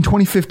time back in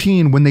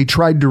 2015 when they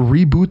tried to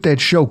reboot that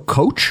show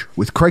Coach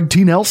with Craig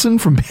T. Nelson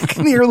from back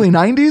in the early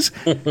 90s.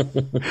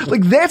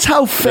 That's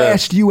how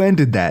fast you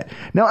ended that.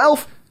 Now,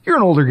 Elf, you're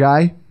an older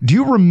guy. Do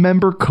you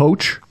remember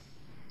Coach?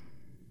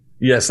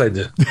 Yes, I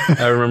do.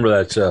 I remember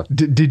that show.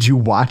 Did you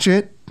watch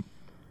it?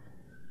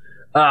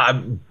 I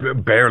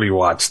barely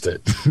watched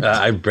it.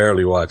 I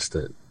barely watched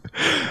it.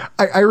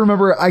 I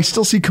remember I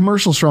still see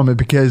commercials from it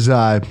because,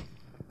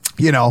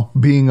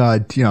 being,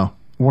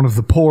 one of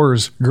the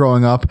poors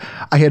growing up,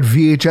 I had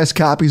VHS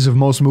copies of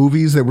most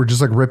movies that were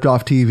just ripped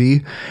off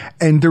TV.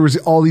 And there was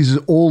all these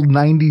old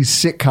 90s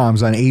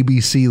sitcoms on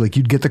ABC.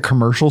 You'd get the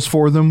commercials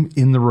for them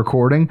in the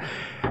recording.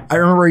 I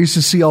remember I used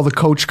to see all the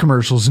Coach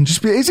commercials and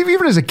just be,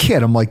 even as a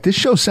kid, I'm like, this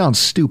show sounds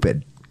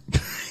stupid.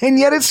 And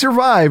yet it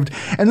survived.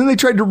 And then they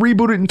tried to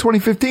reboot it in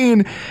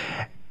 2015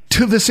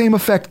 to the same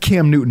effect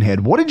Cam Newton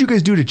had. What did you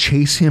guys do to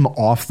chase him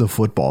off the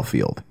football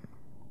field?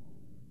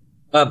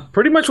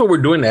 Pretty much what we're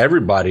doing to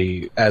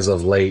everybody as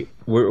of late.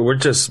 We're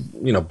just,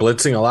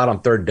 blitzing a lot on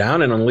 3rd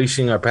down and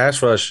unleashing our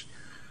pass rush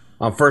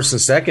on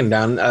 1st and 2nd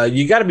down.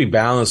 You got to be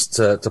balanced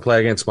to play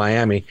against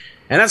Miami.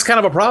 And that's kind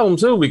of a problem,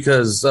 too,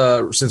 because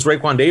since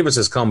Raekwon Davis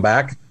has come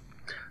back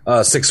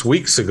 6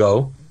 weeks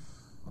ago,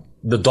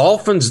 the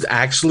Dolphins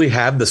actually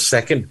have the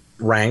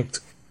 2nd-ranked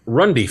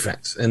run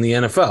defense in the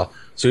NFL.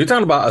 So you're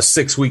talking about a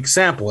 6-week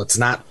sample. It's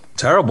not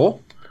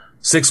terrible.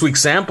 6-week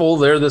sample,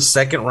 they're the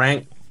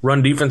 2nd-ranked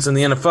run defense in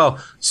the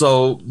NFL.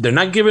 So they're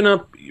not giving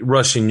up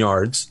rushing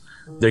yards.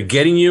 They're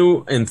getting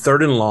you in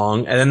 3rd and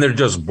long, and then they're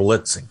just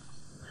blitzing.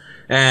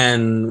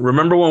 And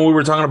remember when we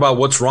were talking about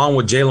what's wrong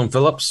with Jalen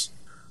Phillips?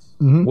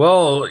 Mm-hmm.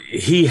 Well,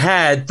 he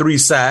had 3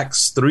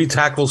 sacks, 3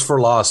 tackles for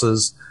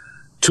losses,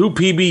 2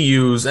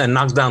 PBUs, and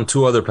knocked down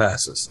 2 other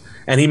passes.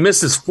 And he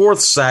missed his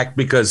 4th sack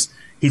because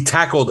he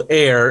tackled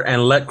air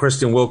and let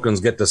Christian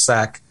Wilkins get the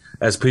sack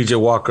as P.J.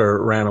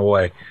 Walker ran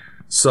away.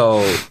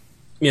 So,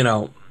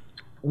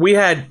 we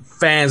had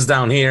fans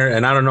down here,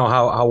 and I don't know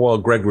how well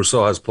Greg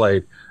Rousseau has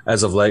played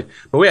as of late,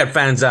 but we had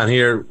fans down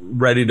here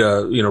ready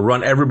to,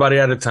 run everybody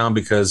out of town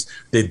because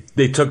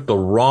they took the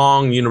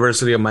wrong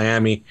University of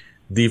Miami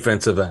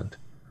defensive end.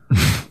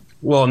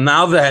 Well,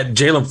 now that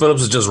Jalen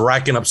Phillips is just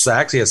racking up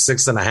sacks, he has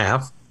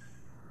 6.5.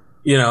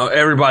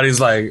 Everybody's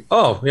like,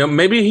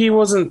 maybe he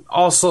wasn't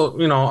also,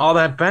 all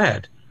that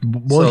bad.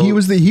 Well, so,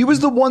 he was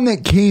the one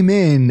that came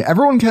in.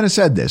 Everyone kind of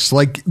said this.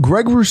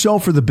 Greg Rousseau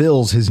for the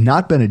Bills has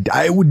not been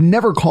I would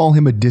never call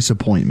him a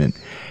disappointment.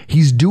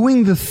 He's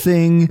doing the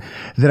thing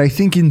that I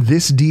think in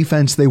this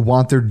defense they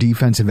want their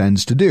defensive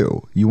ends to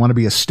do. You want to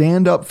be a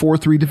stand-up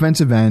 4-3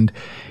 defensive end.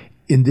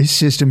 In this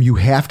system, you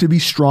have to be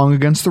strong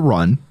against the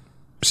run.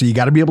 So you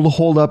got to be able to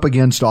hold up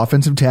against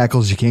offensive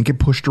tackles. You can't get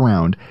pushed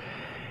around.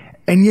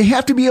 And you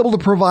have to be able to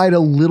provide a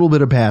little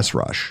bit of pass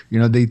rush. You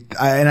know,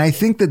 and I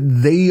think that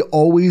they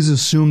always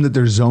assume that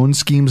their zone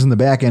schemes in the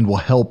back end will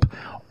help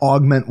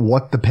augment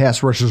what the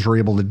pass rushers are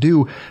able to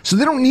do. So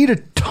they don't need a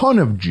ton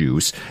of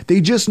juice.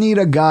 They just need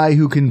a guy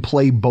who can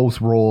play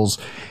both roles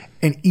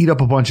and eat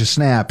up a bunch of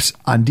snaps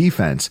on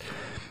defense.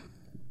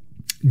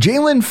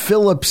 Jalen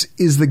Phillips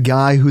is the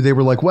guy who they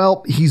were like,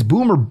 well, he's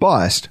boom or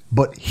bust,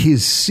 but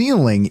his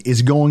ceiling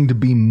is going to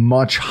be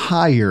much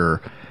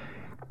higher.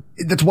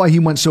 That's why he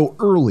went so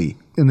early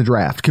in the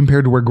draft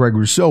compared to where Greg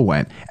Rousseau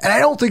went. And I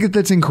don't think that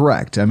that's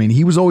incorrect. I mean,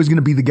 he was always going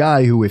to be the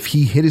guy who, if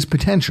he hit his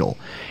potential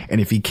and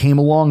if he came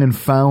along and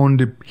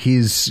found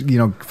his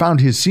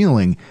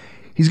ceiling,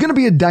 he's going to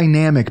be a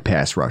dynamic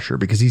pass rusher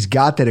because he's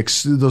got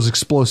those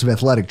explosive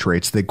athletic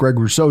traits that Greg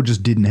Rousseau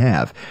just didn't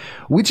have,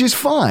 which is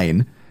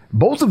fine.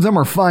 Both of them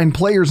are fine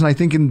players, and I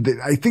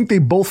think they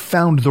both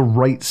found the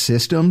right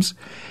systems.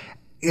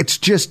 It's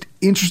just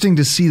interesting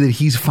to see that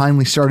he's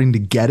finally starting to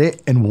get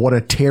it and what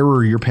a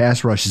terror your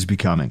pass rush is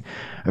becoming.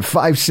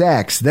 5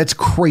 sacks, that's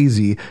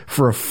crazy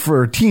for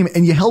a team,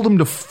 and you held him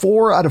to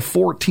 4 out of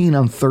 14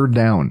 on third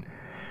down.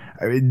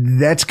 I mean,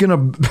 that's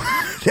gonna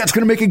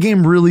make a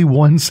game really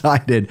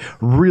one-sided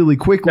really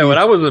quickly. Yeah, what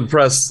I was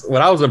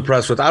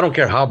impressed with, I don't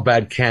care how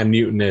bad Cam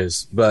Newton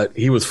is, but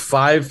he was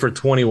 5 for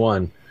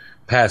 21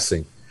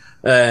 passing.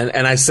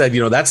 And I said,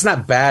 that's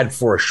not bad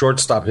for a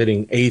shortstop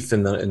hitting 8th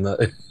in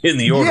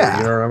the order. Yeah.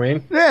 You know what I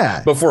mean?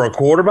 Yeah. But for a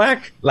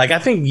quarterback, I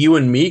think you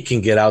and me can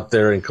get out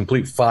there and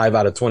complete 5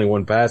 out of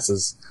 21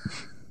 passes.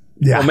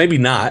 Yeah. Well, maybe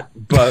not,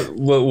 but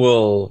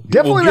we'll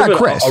definitely give not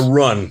Chris. A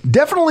run.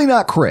 Definitely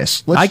not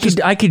Chris. I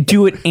could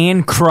do it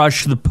and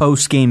crush the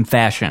post game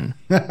fashion.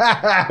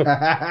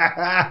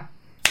 But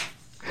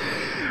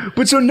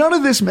so none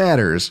of this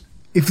matters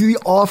if the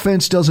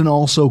offense doesn't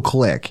also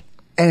click.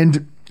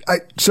 And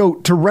so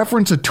to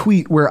reference a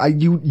tweet where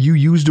you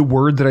used a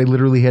word that I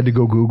literally had to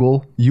go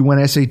Google, you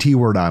went SAT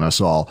word on us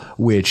all,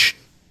 which,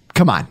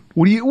 come on,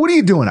 what are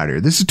you doing out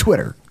here? This is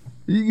Twitter.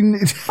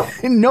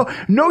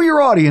 Know your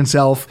audience,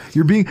 Elf.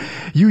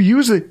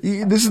 This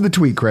is the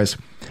tweet, Chris.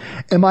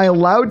 Am I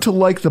allowed to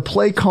like the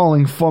play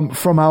calling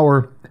from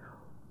our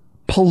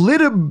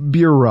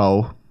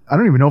Politburo? I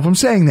don't even know if I'm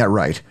saying that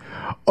right.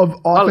 Of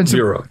offensive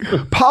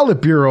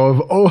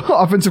Politburo of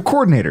offensive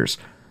coordinators.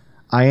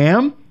 I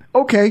am.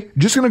 Okay,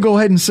 just going to go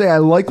ahead and say I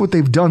like what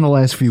they've done the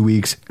last few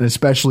weeks, and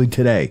especially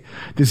today.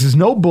 This is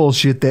no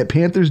bullshit that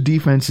Panthers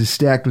defense is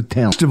stacked with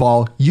talent. First of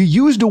all, you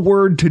used a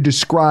word to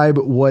describe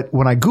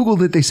when I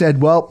Googled it, they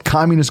said, well,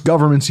 communist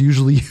governments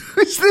usually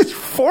use this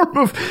form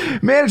of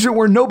management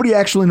where nobody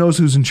actually knows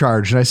who's in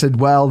charge. And I said,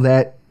 well,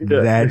 that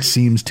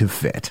seems to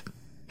fit.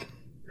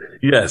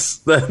 Yes,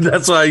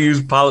 that's why I use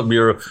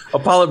Politburo. A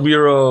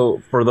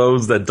Politburo, for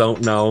those that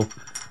don't know,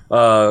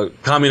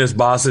 communist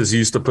bosses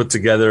used to put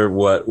together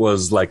what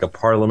was like a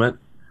parliament.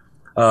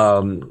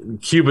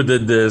 Cuba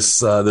did this.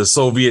 The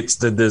Soviets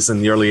did this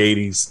in the early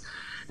 80s.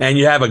 And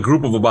you have a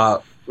group of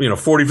about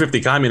 40,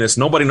 50 communists.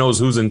 Nobody knows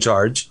who's in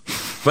charge,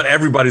 but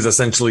everybody's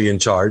essentially in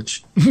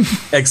charge,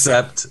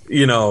 except,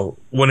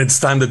 when it's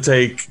time to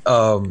take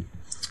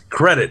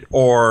credit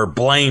or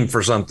blame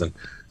for something.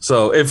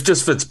 So it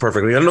just fits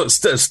perfectly. I know,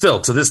 still,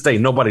 to this day,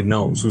 nobody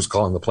knows who's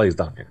calling the plays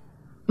down here.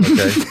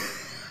 Okay?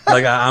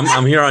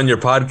 I'm here on your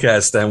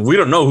podcast, and we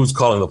don't know who's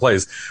calling the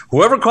plays.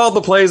 Whoever called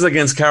the plays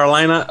against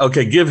Carolina,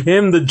 okay, give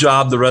him the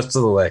job the rest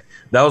of the way.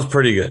 That was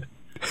pretty good,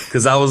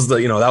 because that was that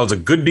was a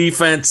good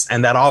defense,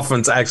 and that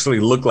offense actually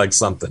looked like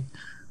something.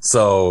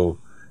 So,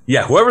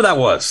 yeah, whoever that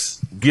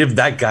was, give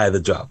that guy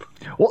the job.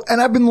 Well,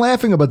 and I've been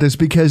laughing about this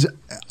because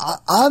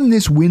on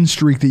this win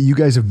streak that you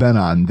guys have been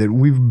on, that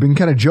we've been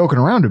kind of joking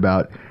around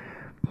about,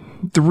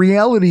 the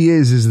reality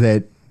is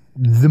that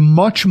the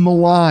much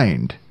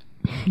maligned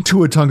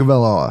Tua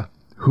Tagovailoa,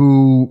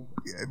 who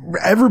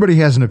everybody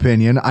has an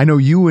opinion. I know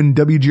you and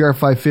WGR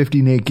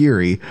 550 Nate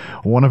Geary,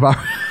 one of our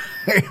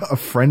a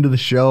friend of the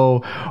show,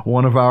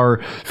 one of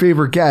our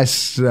favorite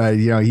guests.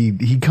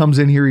 He comes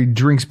in here, he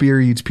drinks beer,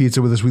 he eats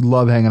pizza with us. We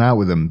love hanging out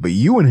with him. But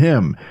you and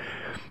him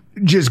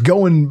just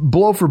going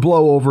blow for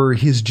blow over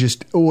his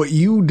what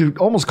you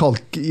almost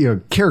called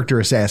character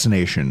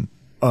assassination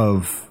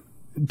of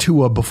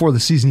Tua before the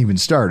season even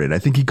started. I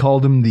think he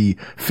called him the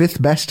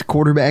 5th best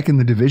quarterback in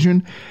the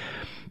division.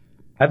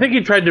 I think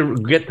he tried to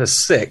get to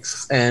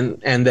 6th,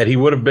 and that he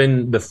would have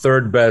been the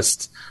 3rd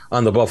best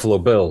on the Buffalo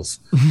Bills,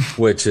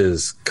 which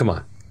is, come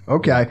on.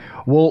 Okay.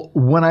 Well,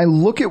 when I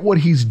look at what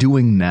he's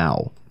doing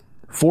now,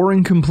 4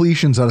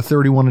 incompletions out of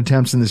 31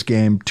 attempts in this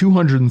game,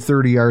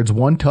 230 yards,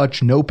 1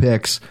 touch, no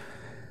picks.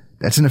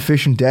 That's an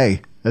efficient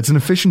day. That's an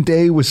efficient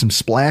day with some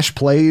splash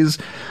plays.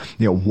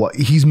 What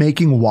he's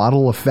making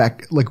Waddle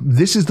affect. Like,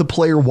 this is the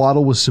player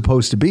Waddle was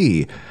supposed to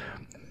be.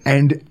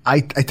 And I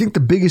think the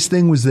biggest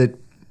thing was that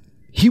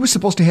he was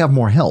supposed to have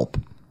more help.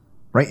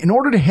 right? In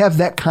order to have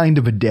that kind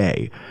of a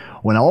day,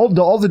 when all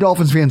the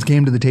Dolphins fans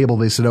came to the table,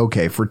 they said,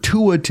 okay, for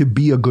Tua to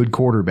be a good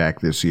quarterback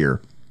this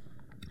year,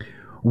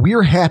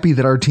 we're happy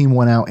that our team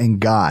went out and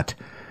got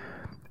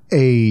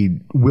a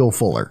Will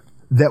Fuller,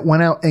 that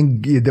went out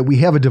and that we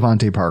have a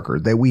Devontae Parker,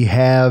 that we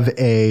have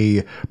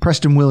a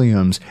Preston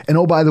Williams. And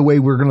oh, by the way,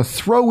 we're going to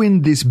throw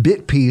in this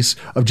bit piece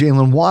of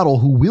Jalen Waddle,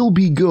 who will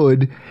be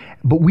good,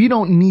 but we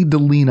don't need to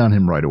lean on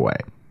him right away.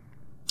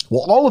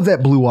 Well, all of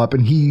that blew up,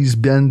 and he's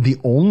been the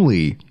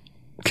only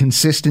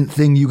consistent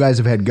thing you guys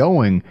have had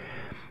going.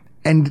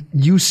 And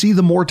you see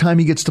the more time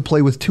he gets to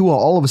play with Tua,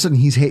 all of a sudden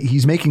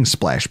he's making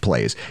splash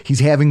plays. He's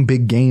having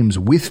big games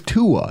with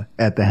Tua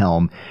at the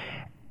helm.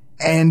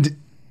 And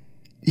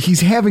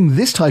he's having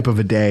this type of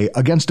a day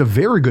against a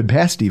very good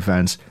pass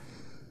defense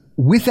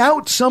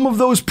without some of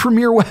those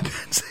premier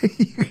weapons that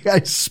you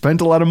guys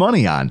spent a lot of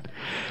money on.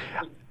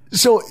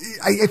 So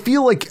I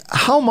feel like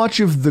how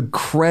much of the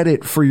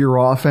credit for your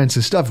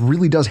offensive stuff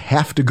really does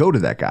have to go to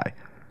that guy?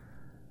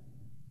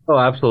 Oh,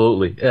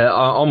 absolutely.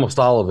 Almost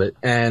all of it.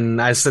 And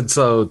I said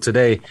so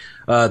today.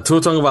 Tua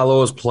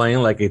Tagovailoa is playing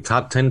like a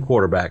top 10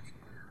 quarterback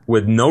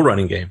with no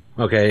running game.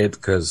 Okay,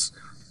 because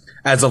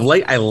as of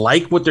late, I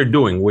like what they're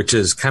doing, which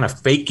is kind of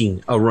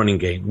faking a running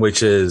game,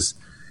 which is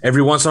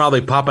every once in a while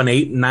they pop an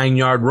 8-9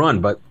 yard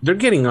run, but they're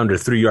getting under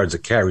 3 yards a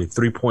carry,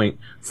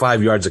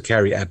 3.5 yards a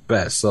carry at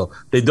best. So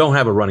they don't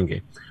have a running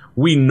game.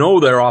 We know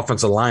their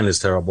offensive line is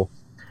terrible,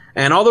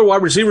 and all their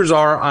wide receivers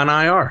are on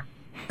IR.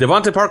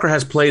 Devontae Parker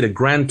has played a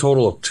grand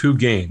total of 2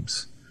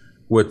 games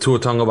with Tua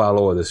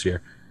Tagovailoa this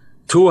year.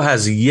 Tua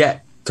has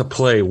yet to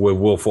play with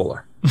Will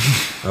Fuller.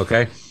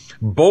 Okay?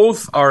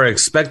 Both are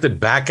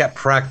expected back at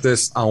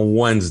practice on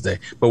Wednesday,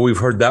 but we've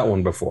heard that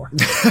one before.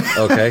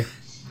 Okay?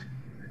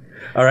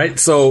 All right,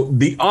 so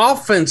the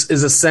offense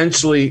is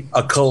essentially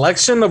a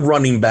collection of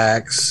running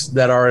backs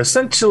that are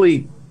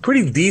essentially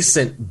pretty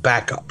decent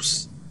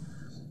backups.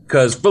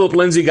 Because Philip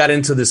Lindsay got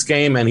into this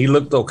game and he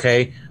looked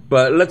okay,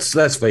 but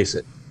let's face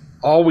it.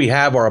 All we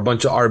have are a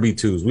bunch of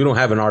RB2s. We don't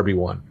have an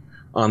RB1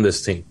 on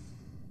this team.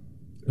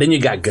 Then you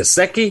got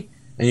Gesicki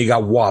and you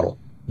got Waddle.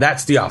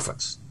 That's the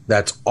offense.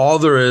 That's all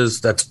there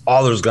is. That's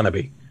all there's going to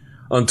be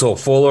until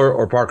Fuller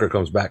or Parker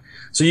comes back.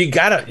 So you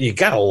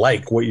gotta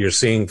like what you're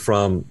seeing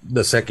from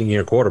the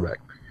second-year quarterback.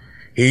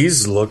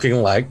 He's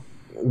looking like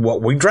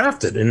what we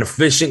drafted, an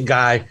efficient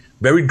guy,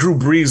 very Drew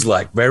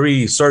Brees-like,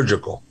 very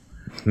surgical.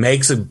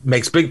 Makes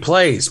big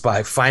plays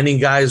by finding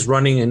guys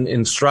running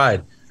in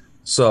stride.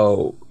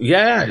 So,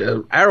 yeah,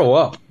 arrow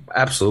up.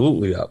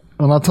 Absolutely up.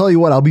 And I'll tell you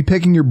what, I'll be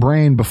picking your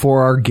brain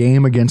before our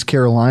game against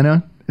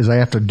Carolina, as I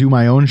have to do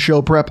my own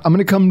show prep. I'm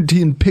going to come to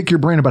you and pick your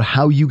brain about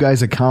how you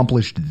guys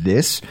accomplished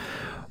this,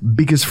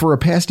 because for a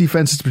pass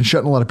defense that's been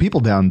shutting a lot of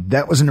people down,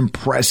 that was an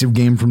impressive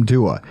game from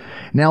Tua.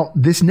 Now,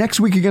 this next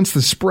week against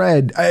the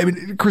spread, I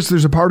mean, Chris,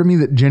 there's a part of me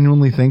that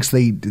genuinely thinks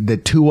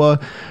that Tua,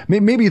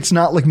 maybe it's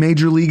not like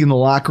Major League in the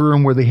locker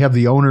room where they have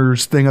the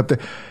owners thing up there.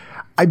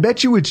 I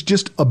bet you it's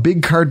just a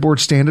big cardboard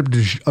stand-up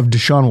of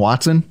Deshaun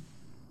Watson.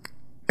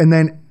 And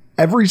then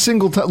every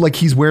single time, like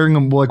he's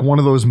wearing like one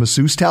of those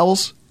masseuse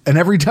towels. And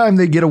every time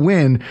they get a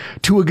win,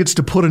 Tua gets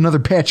to put another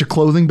patch of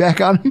clothing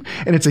back on him.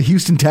 And it's a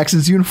Houston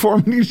Texans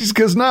uniform. And he just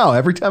goes, no,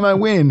 every time I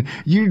win,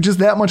 you're just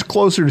that much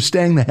closer to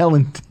staying the hell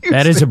in Houston.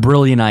 That is a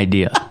brilliant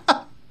idea.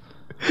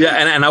 Yeah,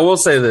 and I will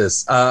say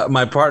this.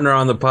 My partner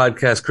on the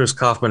podcast, Chris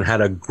Kaufman,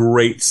 had a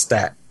great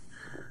stat.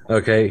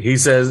 Okay, he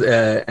says,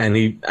 and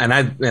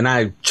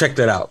I checked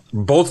it out.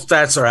 Both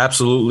stats are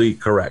absolutely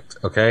correct.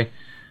 Okay,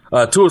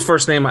 Tua's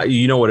first name,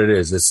 you know what it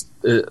is.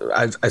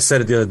 I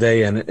said it the other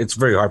day, and it's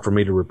very hard for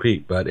me to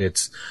repeat, but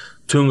it's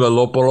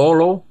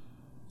Tungalopololo,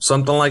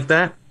 something like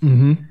that.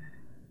 Mm-hmm.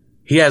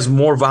 He has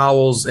more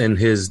vowels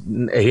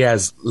he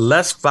has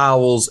less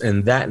vowels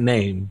in that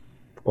name.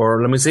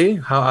 Or let me see,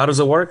 how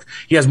does it work?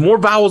 He has more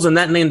vowels in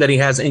that name than he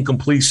has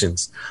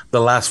incompletions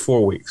the last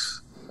 4 weeks.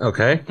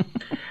 Okay.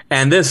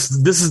 And this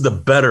is the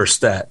better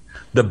stat.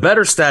 The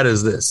better stat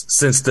is this.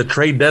 Since the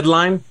trade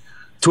deadline,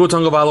 Tua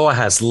Tagovailoa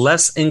has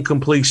less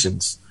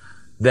incompletions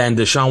than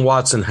Deshaun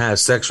Watson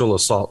has sexual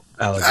assault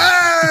allegations.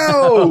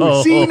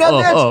 Oh, see, now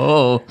that's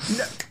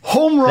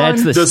home run.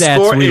 That's the stats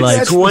score we is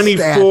like.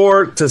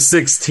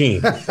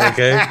 24-16.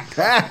 Okay.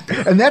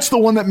 And that's the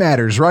one that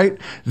matters, right?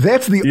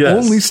 That's the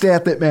only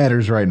stat that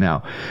matters right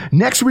now.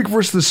 Next week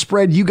versus the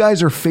spread, you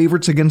guys are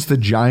favorites against the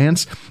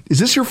Giants. Is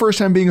this your first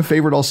time being a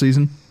favorite all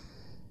season?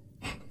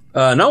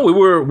 No,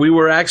 we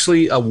were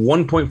actually a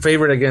 1-point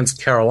favorite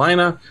against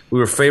Carolina. We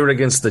were favored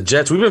against the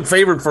Jets. We've been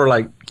favored for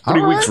like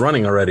 3 weeks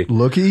running already.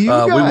 Look at you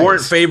guys. We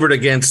weren't favored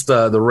against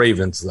the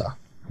Ravens, though.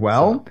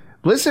 Well,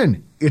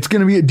 listen, it's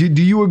going to be...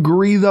 Do you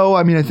agree, though?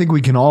 I mean, I think we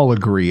can all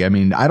agree. I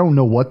mean, I don't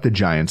know what the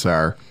Giants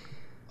are.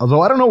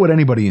 Although I don't know what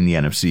anybody in the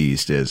NFC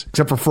East is,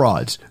 except for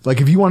frauds.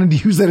 Like, if you wanted to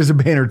use that as a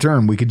banner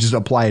term, we could just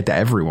apply it to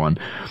everyone.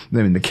 I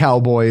mean, the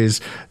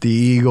Cowboys, the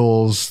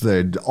Eagles,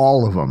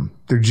 all of them.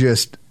 They're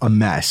just a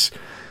mess.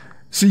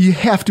 So you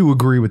have to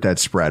agree with that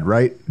spread,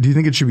 right? Do you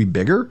think it should be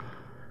bigger?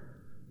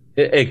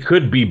 It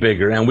could be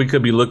bigger, and we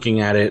could be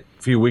looking at it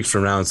a few weeks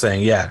from now and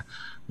saying, yeah,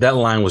 that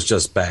line was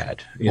just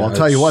bad. Well, I'll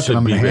tell you what, then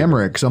I'm going to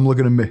hammer it because I'm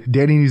looking at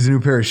Daddy needs a new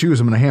pair of shoes.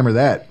 I'm going to hammer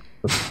that.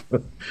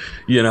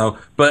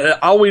 But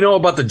all we know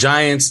about the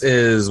Giants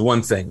is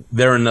one thing.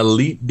 They're an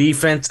elite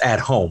defense at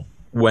home.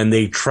 When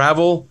they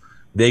travel,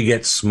 they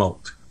get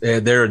smoked.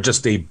 They're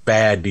just a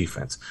bad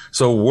defense.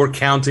 So we're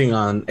counting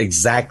on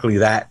exactly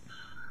that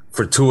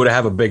for Tua to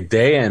have a big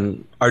day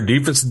and our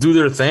defense to do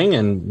their thing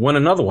and win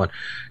another one.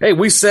 Hey,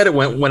 we said it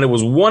when it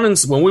was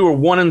when we were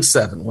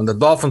 1-7, when the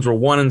Dolphins were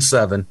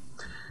 1-7.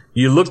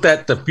 You looked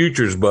at the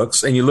futures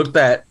books and you looked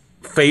at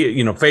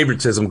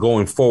favoritism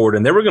going forward,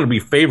 and they were going to be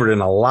favored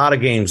in a lot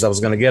of games that was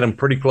going to get them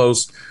pretty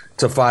close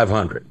to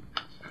 500.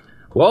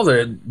 Well,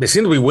 they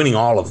seem to be winning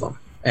all of them,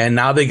 and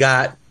now they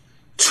got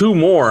 2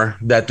 more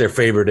that they're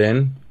favored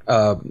in,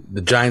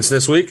 the Giants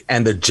this week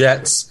and the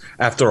Jets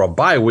after a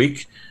bye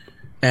week.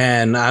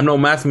 And I'm no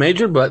math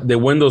major, but they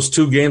win those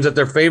 2 games that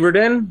they're favored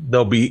in,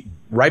 they'll be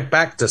right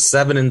back to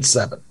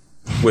 7-7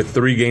 with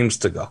 3 games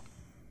to go.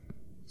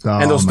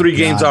 And those 3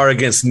 games are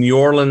against New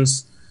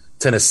Orleans,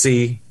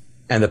 Tennessee,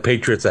 and the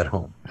Patriots at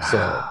home.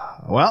 So,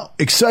 well,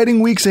 exciting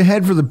weeks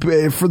ahead for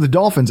the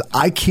Dolphins.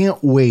 I can't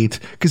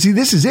wait because see,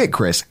 this is it,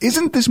 Chris.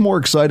 Isn't this more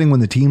exciting when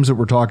the teams that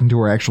we're talking to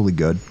are actually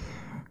good?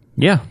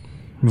 Yeah,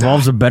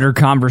 involves a better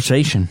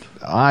conversation.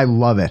 I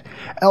love it.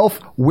 Elf,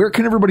 where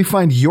can everybody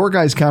find your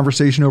guys'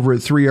 conversation over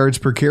at 3 Yards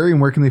Per Carry,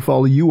 and where can they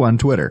follow you on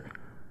Twitter?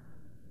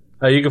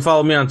 You can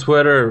follow me on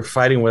Twitter,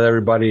 fighting with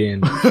everybody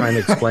and trying to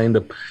explain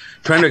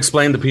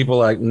to people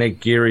like Nate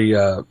Geary,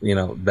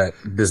 that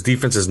this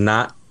defense is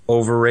not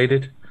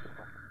overrated.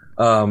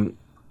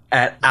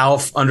 At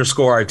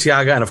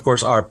Alf_Artiaga, and of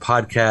course our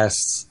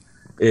podcast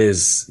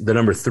is the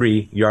number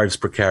 3 Yards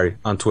Per Carry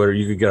on Twitter.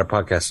 You can get our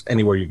podcast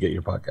anywhere you get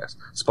your podcast,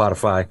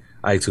 Spotify,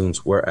 iTunes,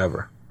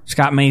 wherever.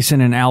 Scott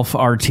Mason and Alf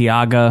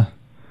Artiaga,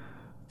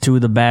 2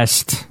 of the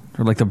best.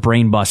 They're like the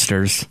brain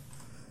busters.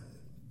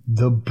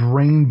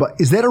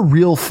 Is that a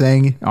real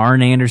thing?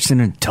 Arn Anderson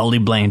and Tully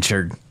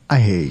Blanchard. I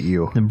hate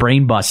you. The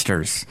brain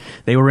busters.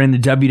 They were in the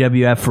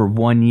WWF for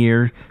 1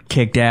 year,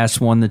 kicked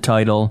ass, won the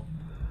title.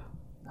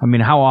 I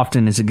mean, how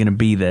often is it going to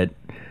be that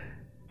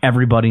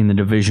everybody in the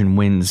division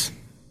wins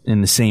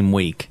in the same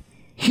week?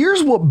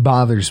 Here's what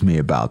bothers me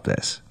about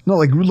this. No,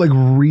 like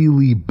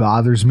really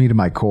bothers me to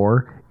my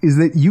core is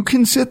that you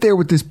can sit there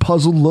with this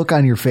puzzled look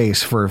on your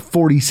face for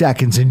 40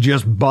 seconds and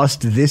just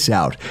bust this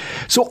out.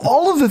 So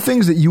all of the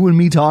things that you and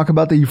me talk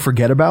about that you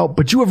forget about,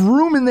 but you have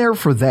room in there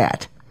for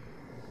that.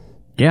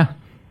 Yeah,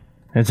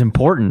 it's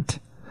important.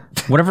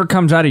 Whatever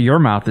comes out of your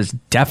mouth is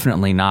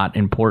definitely not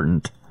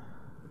important.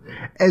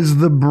 As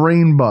the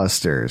brain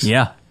busters.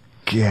 Yeah.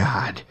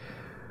 God.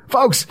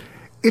 Folks,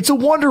 it's a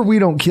wonder we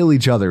don't kill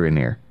each other in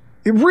here.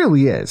 It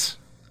really is.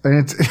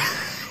 And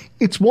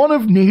it's one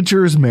of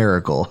nature's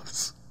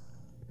miracles.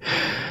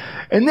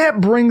 And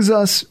that brings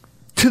us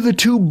to the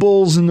 2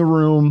 bulls in the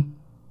room,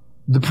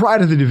 the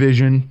pride of the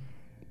division,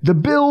 the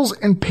Bills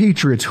and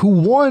Patriots, who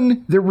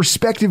won their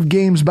respective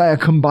games by a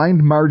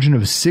combined margin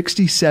of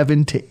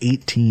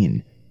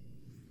 67-18.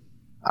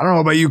 I don't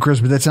know about you, Chris,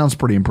 but that sounds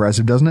pretty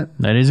impressive, doesn't it?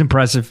 That is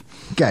impressive.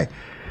 Okay.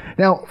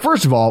 Now,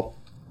 first of all,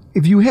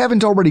 if you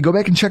haven't already, go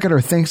back and check out our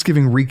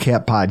Thanksgiving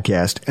recap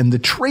podcast and the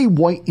Trey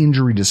White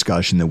injury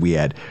discussion that we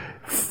had.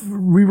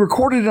 We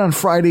recorded it on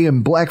Friday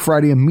and Black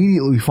Friday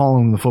immediately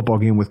following the football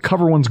game with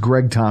Cover One's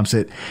Greg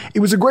Thompson. It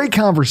was a great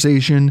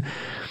conversation.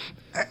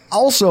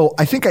 Also,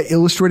 I think I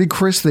illustrated,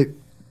 Chris, that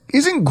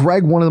isn't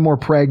Greg one of the more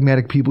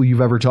pragmatic people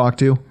you've ever talked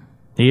to?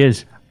 He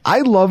is. I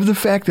love the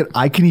fact that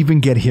I can even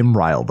get him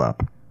riled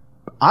up.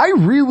 I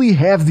really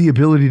have the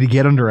ability to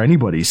get under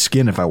anybody's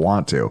skin if I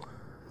want to.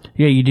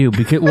 Yeah, you do.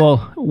 Because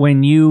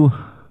when you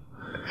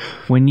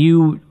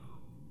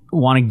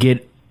want to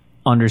get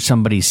under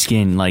somebody's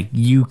skin, like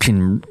you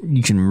can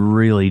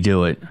really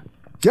do it.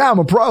 Yeah, I'm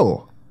a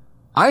pro.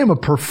 I am a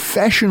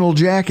professional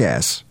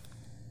jackass.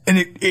 And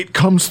it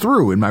comes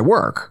through in my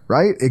work,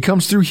 right? It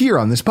comes through here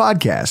on this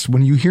podcast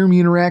when you hear me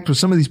interact with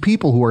some of these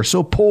people who are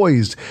so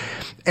poised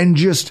and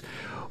just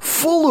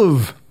full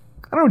of,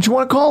 I don't know what you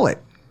want to call it.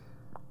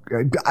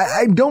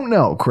 I don't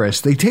know,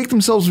 Chris. They take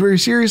themselves very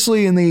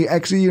seriously and they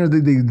actually,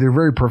 they're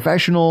very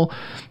professional.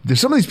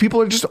 Some of these people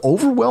are just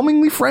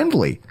overwhelmingly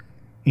friendly.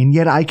 And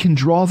yet I can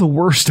draw the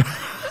worst.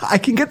 I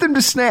can get them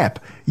to snap,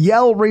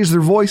 yell, raise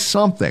their voice,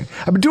 something.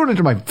 I've been doing it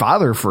to my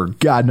father for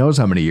God knows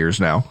how many years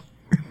now.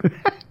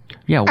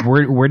 Yeah,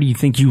 where do you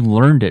think you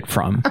learned it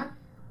from?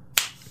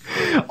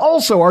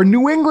 Also, our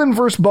New England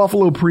vs.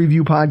 Buffalo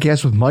preview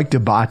podcast with Mike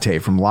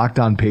DeBate from Locked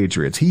On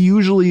Patriots. He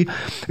usually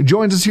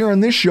joins us here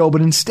on this show,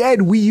 but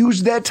instead we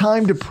used that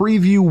time to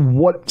preview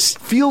what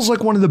feels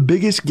like one of the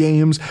biggest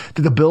games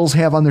that the Bills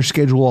have on their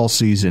schedule all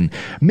season.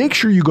 Make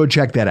sure you go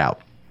check that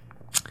out.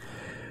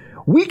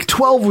 Week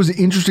 12 was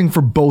interesting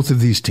for both of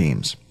these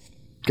teams.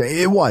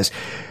 Okay, it was.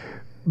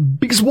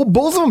 Because,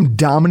 both of them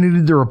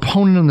dominated their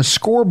opponent on the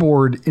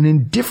scoreboard and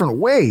in different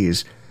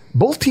ways.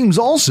 Both teams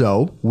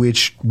also,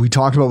 which we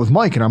talked about with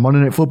Mike in our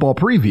Monday Night Football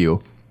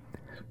preview,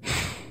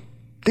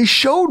 they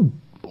showed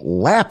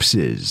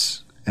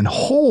lapses and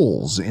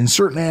holes in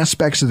certain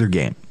aspects of their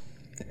game.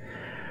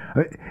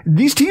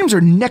 These teams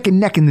are neck and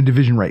neck in the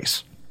division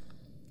race.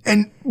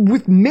 And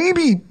with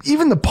maybe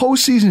even the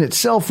postseason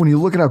itself, when you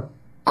look at how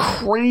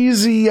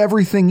crazy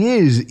everything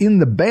is in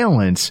the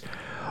balance,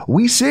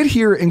 we sit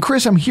here, and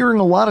Chris, I'm hearing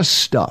a lot of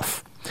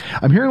stuff.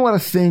 I'm hearing a lot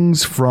of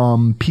things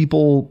from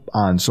people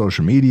on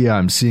social media.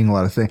 I'm seeing a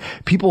lot of things.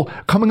 People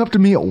coming up to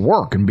me at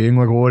work and being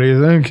like, well, what do you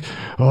think?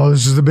 Oh,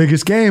 this is the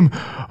biggest game.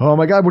 Oh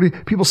my God.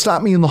 People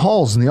stop me in the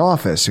halls in the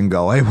office and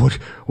go, hey, what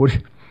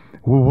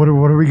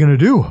are we going to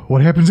do?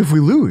 What happens if we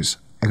lose?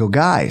 I go,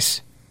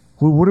 guys,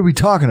 what are we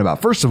talking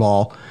about? First of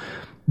all,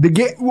 the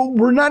game,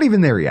 we're not even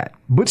there yet.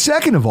 But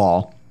second of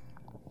all,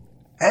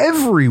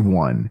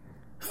 everyone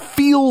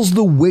feels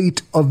the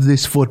weight of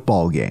this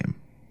football game.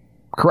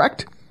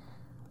 Correct?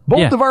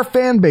 Both of our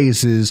fan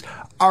bases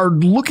are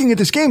looking at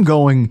this game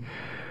going,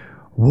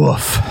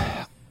 woof,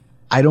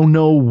 I don't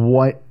know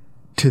what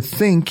to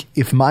think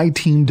if my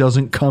team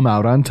doesn't come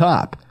out on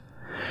top.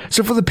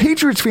 So for the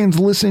Patriots fans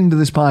listening to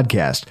this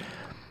podcast,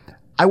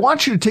 I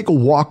want you to take a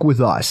walk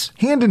with us,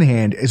 hand in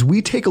hand, as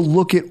we take a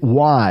look at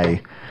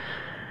why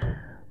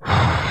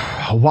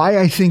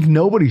I think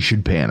nobody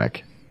should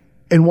panic,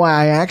 and why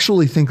I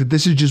actually think that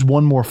this is just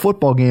one more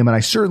football game, and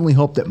I certainly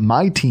hope that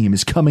my team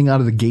is coming out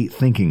of the gate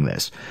thinking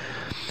this.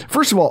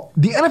 First of all,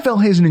 the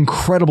NFL has an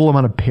incredible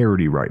amount of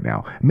parity right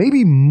now.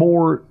 Maybe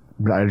more,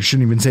 I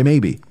shouldn't even say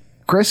maybe.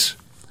 Chris,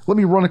 let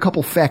me run a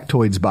couple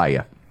factoids by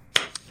you.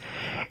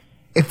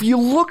 If you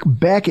look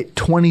back at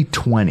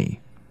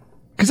 2020,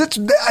 because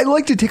I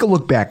like to take a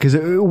look back, because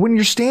when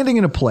you're standing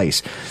in a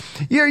place,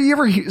 you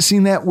ever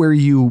seen that where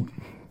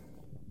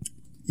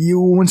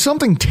when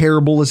something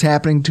terrible is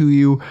happening to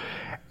you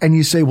and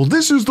you say, well,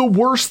 this is the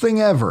worst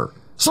thing ever.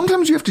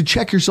 Sometimes you have to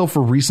check yourself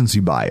for recency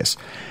bias.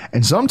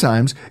 And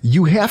sometimes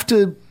you have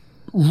to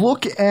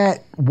look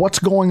at what's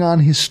going on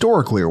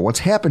historically or what's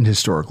happened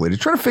historically to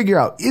try to figure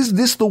out, is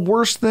this the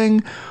worst thing?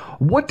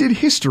 What did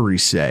history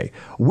say?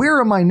 Where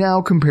am I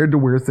now compared to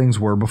where things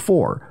were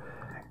before?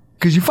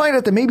 Because you find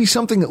out that maybe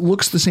something that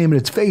looks the same in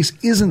its face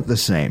isn't the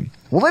same.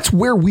 Well, that's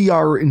where we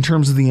are in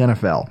terms of the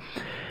NFL.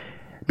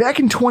 Back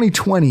in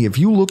 2020, if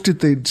you looked at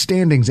the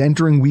standings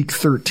entering week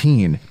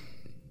 13,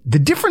 the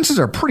differences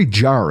are pretty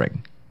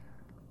jarring.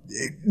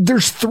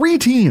 There's 3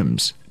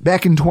 teams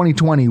back in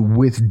 2020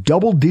 with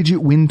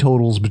double-digit win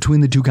totals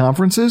between the two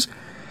conferences.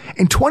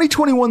 In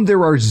 2021,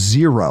 there are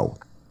 0.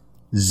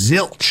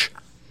 Zilch.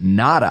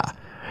 Nada.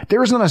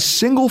 There isn't a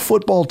single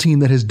football team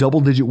that has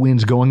double-digit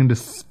wins going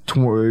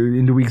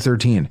into week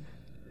 13.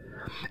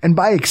 And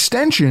by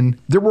extension,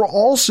 there were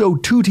also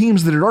 2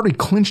 teams that had already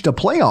clinched a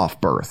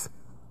playoff berth.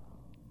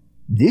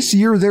 This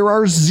year, there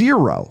are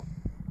 0.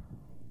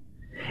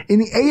 In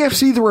the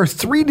AFC, there are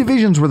 3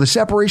 divisions where the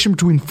separation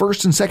between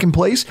first and second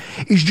place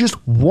is just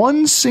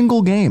one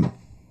single game.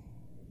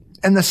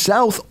 And the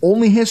South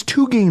only has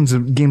 2 games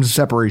of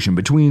separation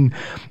between,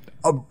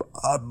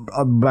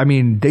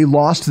 they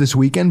lost this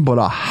weekend, but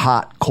a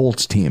hot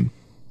Colts team.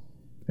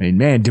 I mean,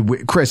 man,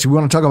 Chris, we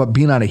want to talk about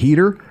being on a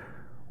heater?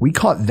 We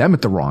caught them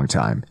at the wrong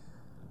time.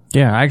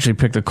 Yeah, I actually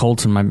picked the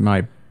Colts in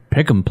my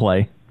pick-em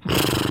play.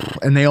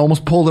 And they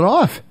almost pulled it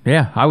off.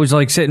 Yeah, I was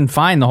like sitting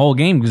fine the whole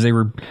game because they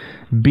were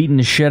beating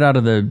the shit out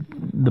of the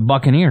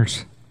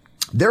Buccaneers.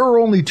 There are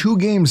only 2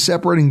 games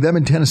separating them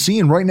and Tennessee,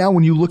 and right now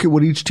when you look at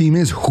what each team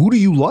is, who do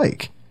you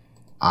like?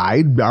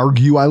 I'd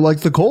argue I like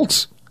the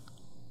Colts.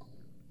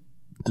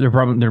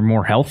 They're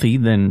more healthy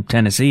than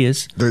Tennessee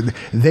is.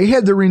 They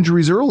had their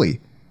injuries early,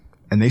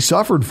 and they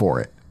suffered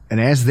for it. And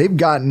as they've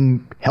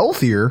gotten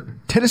healthier,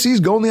 Tennessee's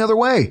going the other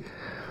way.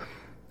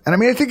 And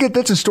I think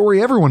that's a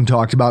story everyone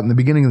talked about in the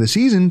beginning of the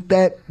season,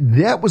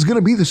 that was going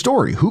to be the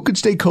story. Who could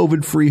stay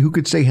COVID-free? Who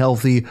could stay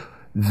healthy?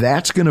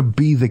 That's going to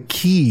be the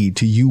key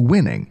to you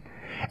winning.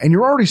 And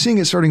you're already seeing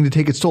it starting to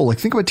take its toll. Like,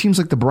 think about teams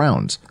like the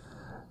Browns.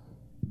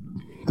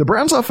 The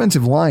Browns'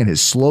 offensive line has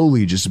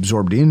slowly just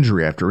absorbed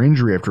injury after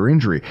injury after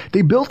injury.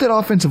 They built that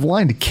offensive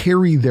line to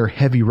carry their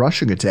heavy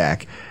rushing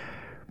attack.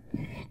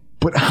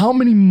 But how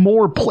many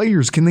more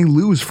players can they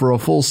lose for a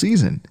full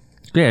season?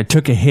 Yeah, it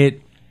took a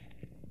hit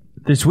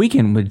this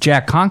weekend with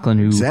Jack Conklin,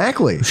 who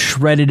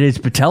shredded his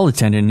patella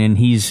tendon, and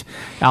he's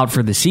out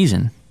for the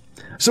season.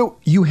 So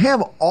you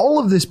have all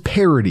of this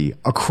parity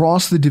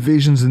across the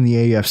divisions in the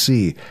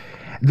AFC.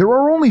 There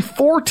are only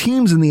 4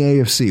 teams in the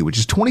AFC, which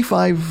is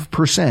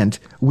 25%,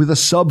 with a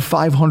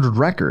sub-500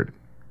 record.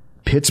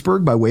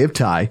 Pittsburgh by way of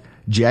tie,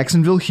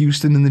 Jacksonville,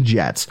 Houston, and the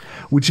Jets,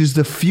 which is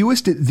the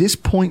fewest at this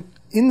point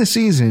in the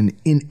season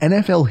in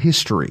NFL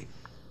history.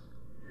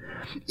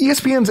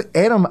 ESPN's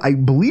Adam, I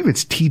believe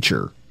it's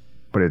Teacher,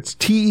 but it's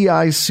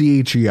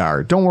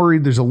Teicher. Don't worry,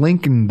 there's a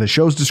link in the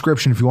show's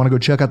description if you want to go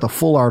check out the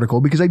full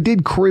article, because I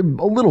did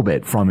crib a little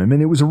bit from him, and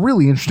it was a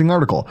really interesting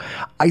article.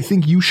 I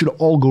think you should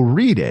all go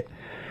read it.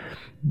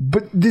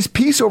 But this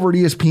piece over at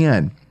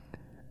ESPN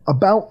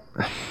about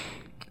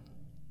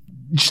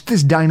just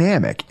this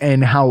dynamic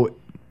and how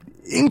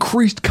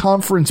increased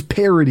conference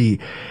parity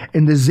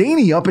and the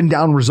zany up and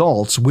down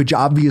results, which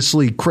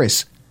obviously,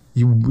 Chris,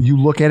 you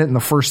look at it and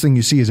the first thing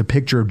you see is a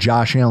picture of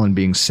Josh Allen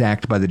being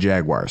sacked by the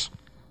Jaguars.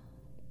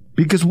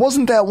 Because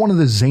wasn't that one of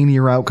the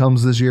zanier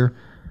outcomes this year?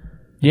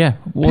 Yeah.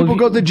 Well, people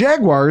go, the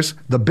Jaguars,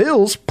 the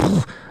Bills,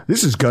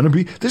 this is going to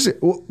be,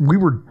 we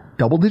were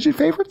double-digit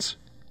favorites?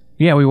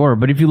 Yeah, we were.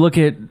 But if you look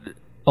at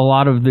a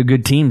lot of the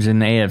good teams in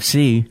the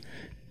AFC,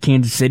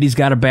 Kansas City's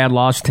got a bad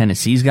loss.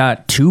 Tennessee's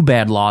got 2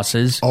 bad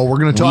losses. Oh, we're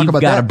going to talk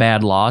about that. We've got a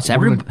bad loss.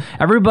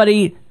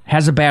 Everybody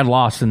has a bad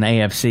loss in the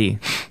AFC.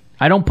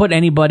 I don't put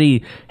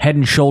anybody head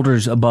and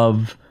shoulders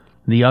above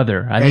the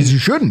other. As you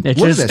shouldn't.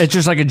 It's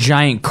just like a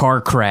giant car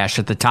crash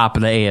at the top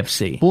of the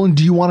AFC. Well, and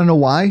do you want to know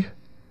why?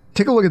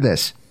 Take a look at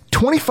this.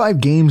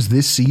 25 games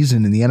this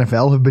season in the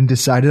NFL have been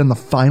decided on the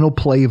final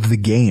play of the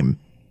game.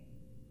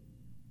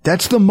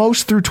 That's the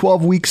most through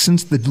 12 weeks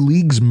since the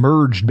leagues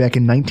merged back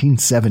in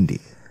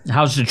 1970.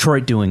 How's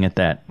Detroit doing at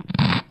that?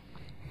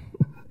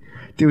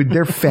 Dude,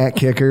 their fat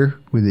kicker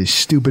with his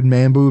stupid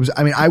man boobs.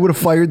 I mean, I would have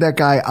fired that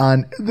guy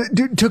on...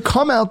 Dude, to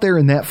come out there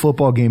in that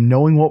football game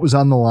knowing what was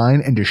on the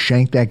line and to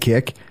shank that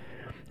kick...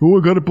 Oh,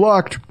 I got it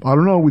blocked. I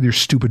don't know, with your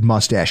stupid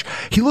mustache.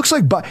 He looks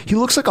like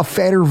a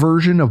fatter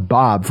version of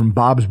Bob from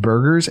Bob's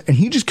Burgers, and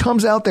he just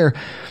comes out there.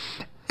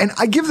 And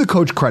I give the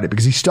coach credit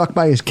because he stuck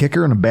by his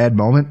kicker in a bad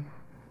moment.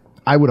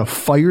 I would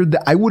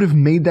have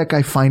made that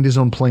guy find his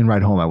own plane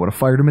ride home. I would have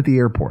fired him at the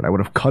airport. I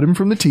would have cut him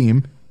from the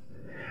team.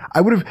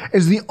 I would have,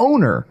 as the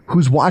owner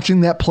who's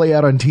watching that play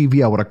out on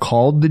TV, I would have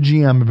called the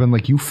GM and been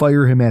like, you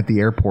fire him at the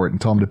airport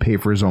and tell him to pay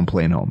for his own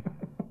plane home.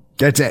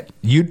 That's it.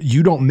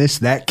 You don't miss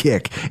that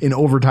kick in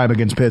overtime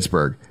against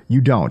Pittsburgh.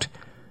 You don't.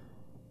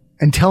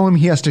 And tell him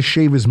he has to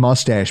shave his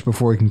mustache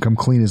before he can come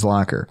clean his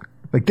locker.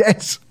 Like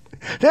that's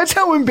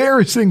how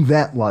embarrassing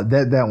that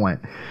went.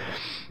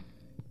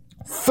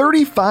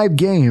 35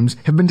 games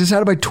have been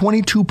decided by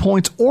 22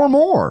 points or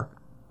more.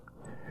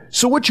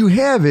 So what you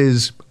have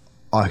is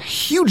a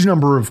huge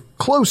number of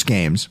close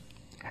games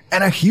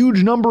and a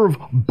huge number of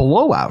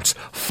blowouts,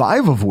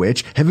 5 of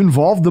which have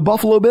involved the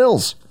Buffalo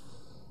Bills.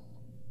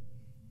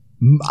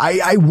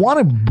 I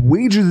want to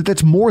wager that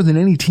that's more than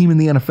any team in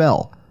the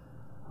NFL,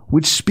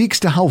 which speaks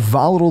to how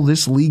volatile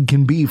this league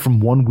can be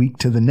from one week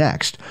to the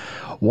next.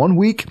 One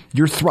week,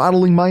 you're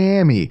throttling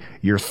Miami.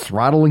 You're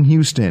throttling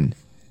Houston.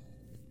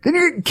 Then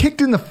you're getting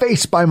kicked in the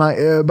face by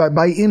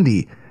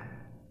Indy.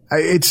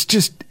 It's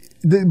just,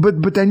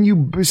 but then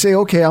you say,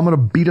 okay, I'm going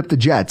to beat up the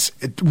Jets.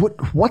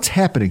 What's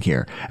happening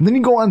here? And then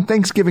you go on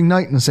Thanksgiving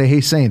night and say, hey,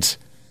 Saints,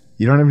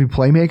 you don't have any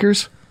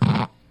playmakers?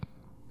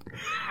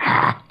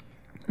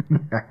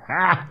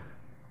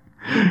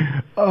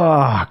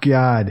 Oh,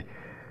 God.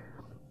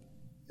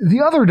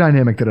 The other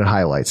dynamic that it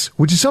highlights,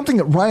 which is something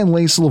that Ryan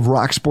Lasel of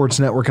Rock Sports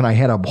Network and I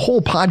had a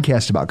whole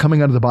podcast about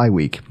coming out of the bye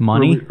week.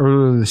 Money?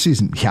 Earlier this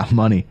season. Yeah,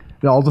 money.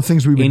 All the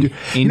things we've been doing.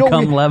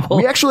 Income level?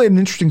 We actually had an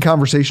interesting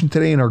conversation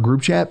today in our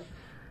group chat.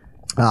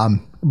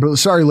 But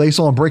sorry,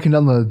 Lasel, I'm breaking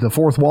down the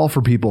fourth wall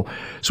for people.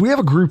 So we have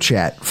a group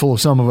chat full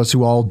of some of us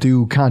who all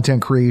do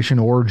content creation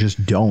or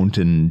just don't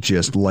and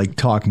just like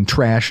talking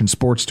trash and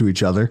sports to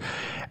each other.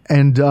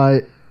 And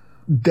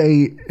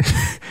we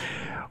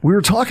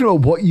were talking about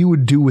what you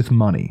would do with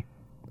money.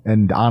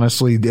 And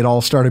honestly, it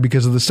all started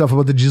because of the stuff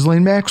about the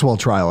Ghislaine Maxwell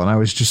trial. And I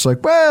was just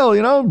like,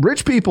 well,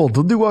 rich people,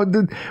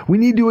 we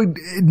need to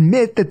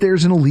admit that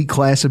there's an elite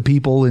class of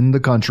people in the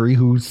country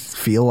who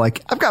feel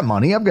like, I've got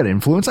money, I've got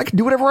influence, I can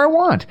do whatever I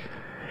want.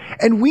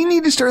 And we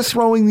need to start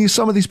throwing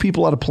some of these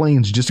people out of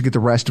planes just to get the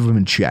rest of them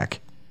in check.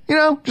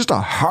 Just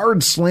a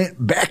hard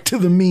slant back to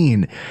the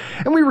mean.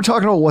 And we were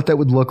talking about what that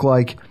would look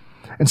like.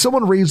 And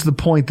someone raised the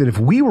point that if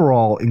we were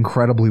all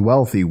incredibly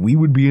wealthy, we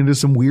would be into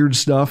some weird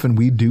stuff and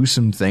we'd do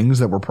some things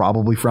that were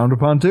probably frowned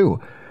upon too.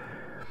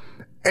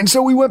 And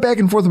so we went back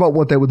and forth about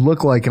what that would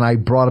look like. And I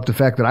brought up the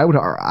fact that I would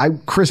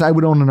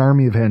own an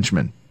army of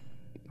henchmen.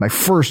 My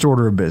first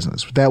order of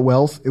business. With that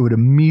wealth, it would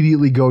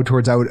immediately go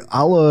towards, a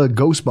la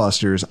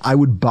Ghostbusters, I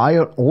would buy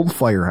an old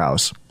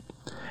firehouse.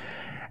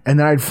 And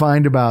then I'd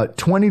find about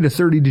 20 to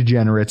 30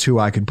 degenerates who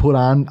I could put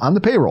on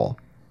the payroll.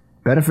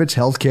 Benefits,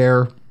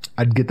 healthcare.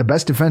 I'd get the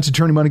best defense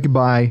attorney money could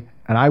buy,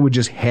 and I would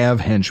just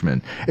have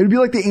henchmen. It would be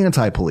like the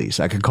anti-police.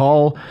 I could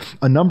call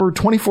a number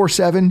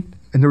 24/7,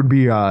 and there would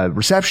be a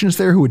receptionist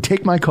there who would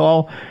take my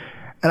call,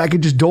 and I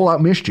could just dole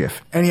out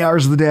mischief any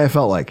hours of the day I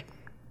felt like.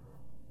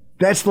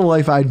 That's the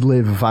life I'd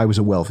live if I was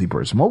a wealthy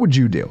person. What would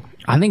you do?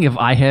 I think if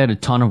I had a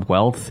ton of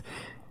wealth,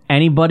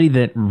 anybody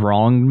that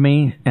wronged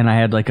me, and I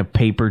had like a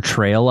paper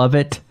trail of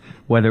it,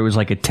 whether it was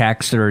like a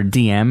text or a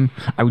DM,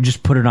 I would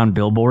just put it on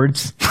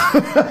billboards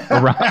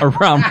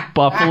around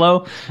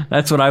Buffalo.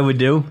 That's what I would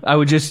do. I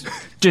would just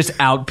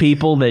out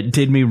people that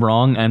did me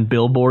wrong on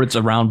billboards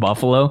around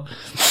Buffalo.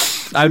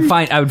 I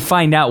would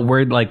find out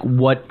where, like,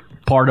 what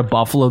part of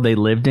Buffalo they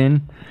lived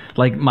in.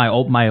 Like my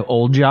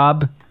old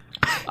job,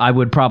 I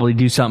would probably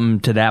do something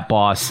to that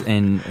boss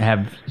and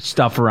have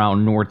stuff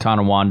around North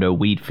Tonawanda,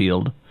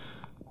 Wheatfield,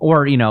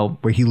 or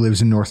where he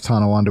lives in North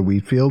Tonawanda,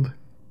 Wheatfield.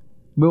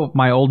 Well,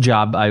 my old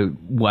job, I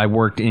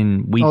worked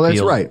in Wheatfield. Oh, that's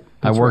right.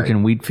 I worked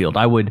in Wheatfield.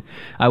 I would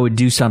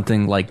do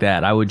something like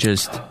that. I would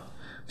just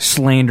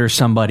slander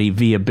somebody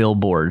via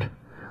billboard.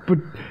 But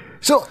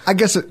so I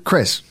guess,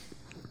 Chris,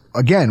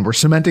 again, we're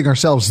cementing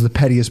ourselves as the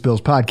pettiest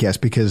Bills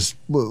podcast because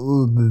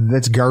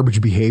that's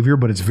garbage behavior,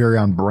 but it's very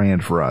on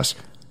brand for us.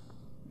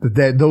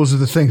 Those are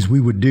the things we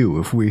would do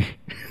if we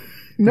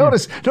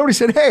notice. Nobody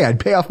said, "Hey, I'd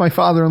pay off my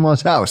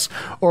father-in-law's house,"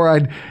 or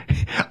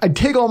I'd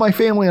take all my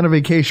family on a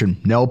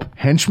vacation. Nope,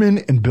 henchmen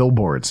and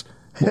billboards,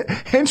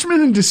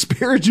 henchmen and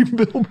disparaging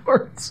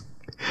billboards.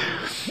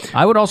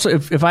 I would also,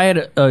 if I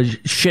had a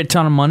shit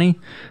ton of money,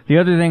 the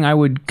other thing I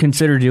would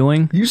consider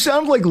doing. You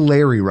sound like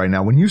Larry right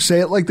now. When you say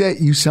it like that,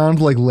 you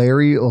sound like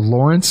Larry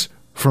Lawrence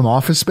from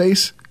Office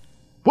Space.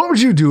 What would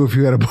you do if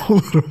you had a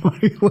boatload of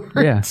money,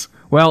 Lawrence? Yeah.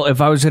 Well,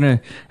 if I was gonna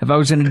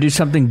do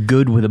something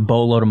good with a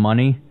boatload of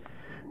money,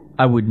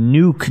 I would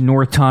nuke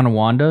North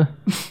Tonawanda,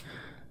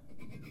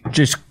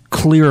 just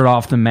clear it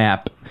off the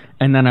map,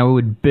 and then I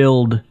would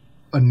build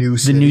the new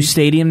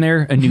stadium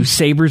there, a new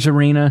Sabres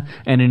arena,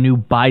 and a new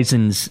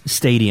Bison's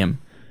stadium,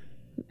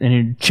 and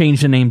it'd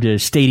change the name to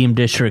Stadium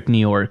District New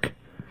York.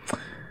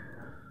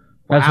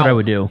 That's what I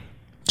would do.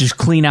 Just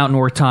clean out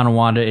North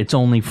Tonawanda. It's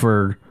only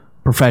for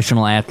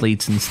professional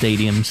athletes and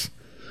stadiums.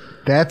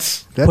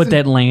 That's put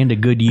that land to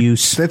good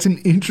use. That's an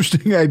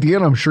interesting idea,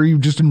 and I'm sure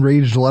you've just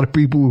enraged a lot of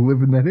people who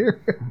live in that area.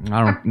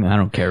 I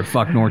don't care.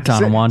 Fuck North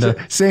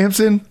Tonawanda.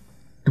 Samson,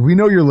 we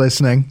know you're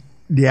listening.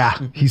 Yeah,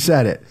 he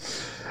said it.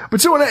 But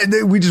so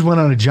we just went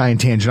on a giant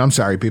tangent. I'm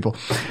sorry, people.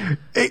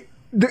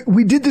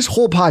 We did this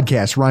whole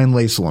podcast, Ryan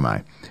Lasel and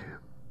I,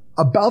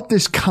 about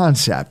this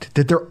concept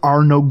that there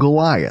are no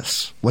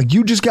Goliaths. Like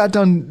you just got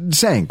done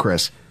saying,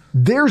 Chris,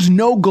 there's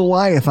no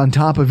Goliath on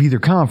top of either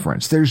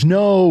conference. There's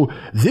no,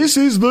 this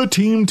is the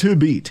team to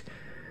beat.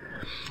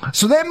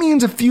 So that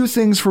means a few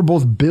things for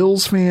both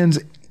Bills fans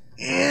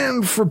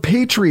and for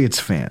Patriots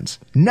fans.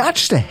 Not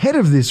just ahead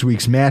of this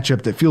week's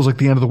matchup that feels like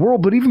the end of the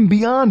world, but even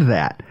beyond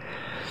that.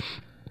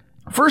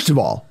 First of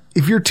all,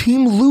 if your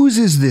team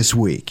loses this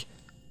week,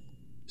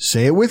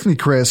 say it with me,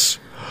 Chris.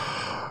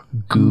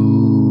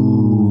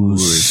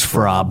 Goose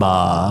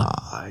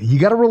fraba. You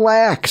got to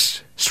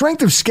relax.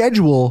 Strength of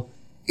schedule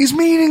is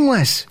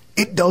meaningless.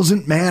 It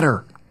doesn't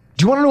matter.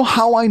 Do you want to know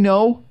how I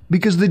know?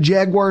 Because the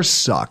Jaguars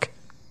suck.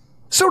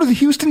 So do the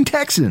Houston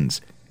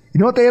Texans. You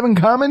know what they have in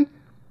common?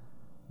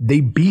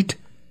 They've beaten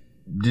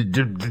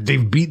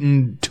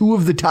two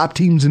of the top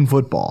teams in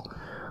football.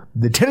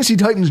 The Tennessee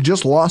Titans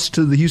just lost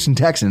to the Houston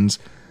Texans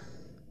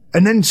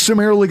and then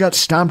summarily got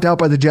stomped out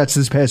by the Jets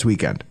this past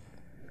weekend.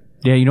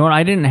 Yeah, you know what?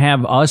 I didn't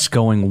have us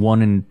going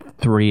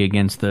 1-3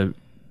 against the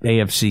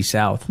AFC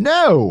South.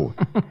 No.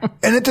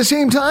 And at the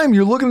same time,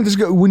 you're looking at this.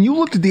 When you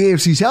looked at the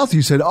AFC South,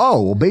 you said,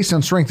 oh, well, based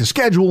on strength of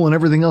schedule and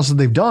everything else that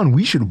they've done,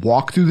 we should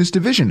walk through this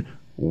division.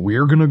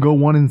 We're going to go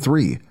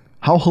 1-3.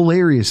 How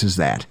hilarious is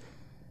that?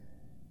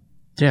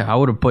 Yeah, I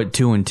would have put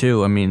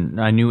 2-2. I mean,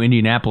 I knew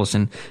Indianapolis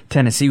and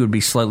Tennessee would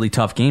be slightly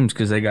tough games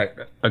because they got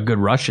a good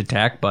rush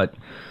attack, but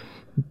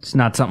it's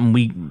not something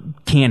we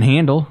can't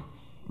handle.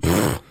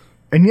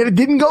 And yet it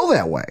didn't go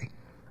that way.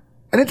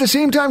 And at the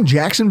same time,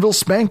 Jacksonville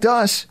spanked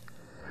us.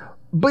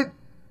 But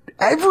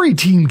every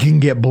team can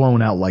get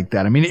blown out like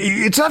that. I mean,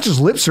 it's not just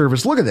lip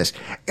service. Look at this.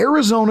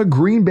 Arizona,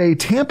 Green Bay,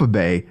 Tampa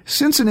Bay,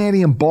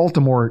 Cincinnati, and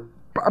Baltimore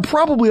are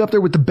probably up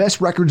there with the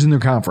best records in their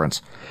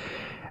conference.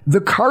 The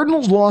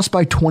Cardinals lost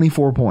by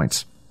 24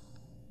 points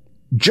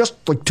just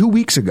like 2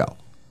 weeks ago.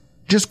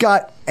 Just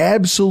got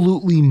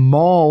absolutely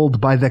mauled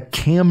by the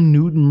Cam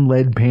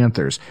Newton-led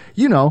Panthers.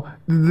 You know,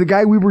 the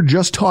guy we were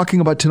just talking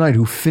about tonight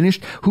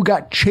who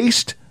got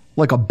chased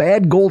like a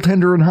bad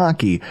goaltender in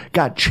hockey,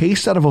 got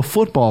chased out of a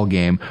football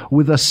game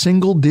with a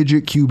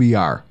single-digit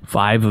QBR.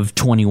 5 of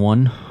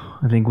 21,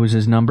 I think was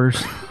his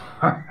numbers.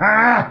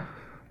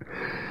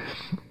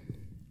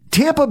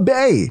 Tampa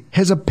Bay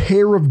has a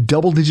pair of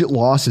double-digit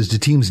losses to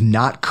teams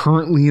not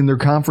currently in their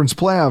conference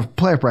playoff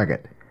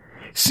bracket.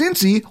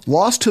 Cincy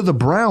lost to the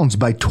Browns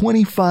by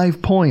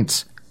 25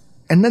 points.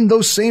 And then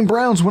those same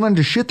Browns went on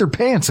to shit their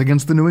pants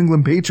against the New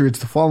England Patriots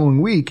the following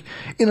week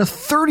in a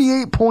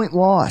 38-point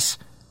loss.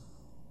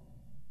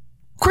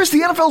 Chris,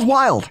 the NFL's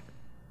wild.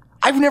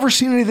 I've never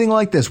seen anything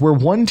like this, where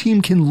one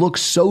team can look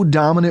so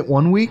dominant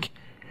one week,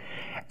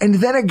 and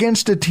then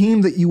against a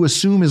team that you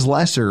assume is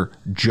lesser,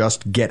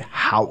 just get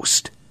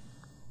housed.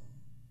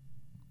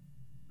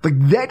 Like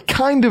that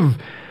kind of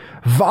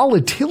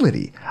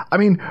volatility. I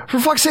mean, for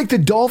fuck's sake, the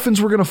Dolphins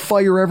were going to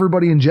fire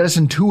everybody and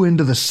jettison Tua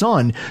into the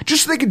sun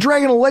just so they could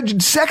drag an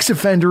alleged sex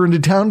offender into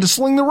town to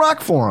sling the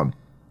rock for him.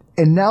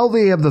 And now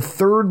they have the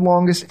third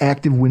longest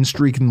active win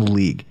streak in the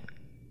league.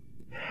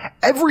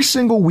 Every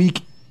single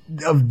week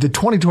of the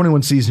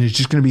 2021 season is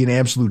just going to be an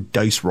absolute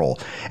dice roll.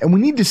 And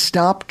we need to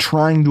stop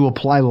trying to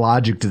apply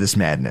logic to this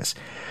madness.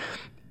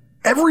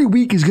 Every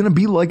week is going to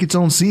be like its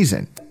own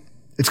season.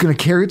 It's going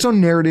to carry its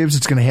own narratives.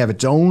 It's going to have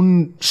its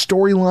own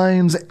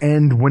storylines.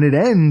 And when it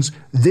ends,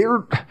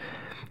 there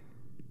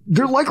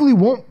likely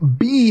won't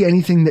be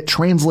anything that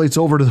translates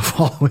over to the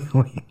following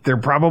week. There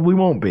probably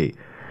won't be.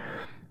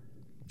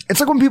 It's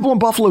like when people in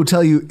Buffalo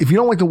tell you, if you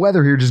don't like the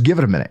weather here, just give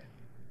it a minute.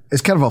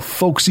 It's kind of a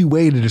folksy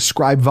way to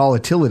describe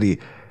volatility.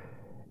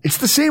 It's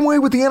the same way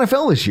with the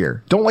NFL this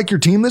year. Don't like your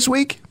team this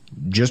week?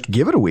 just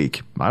give it a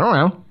week. I don't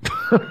know.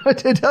 I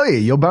tell you,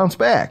 you'll bounce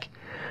back.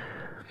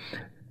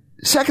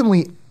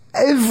 Secondly,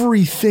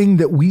 everything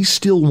that we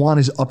still want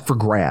is up for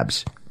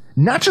grabs.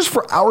 Not just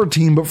for our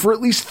team, but for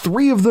at least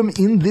 3 of them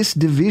in this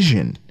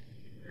division.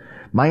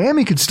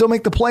 Miami could still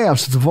make the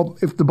playoffs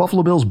if the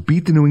Buffalo Bills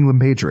beat the New England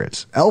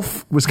Patriots.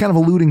 Elf was kind of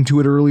alluding to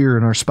it earlier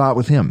in our spot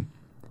with him.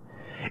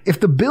 If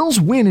the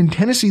Bills win and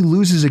Tennessee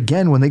loses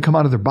again when they come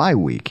out of their bye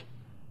week,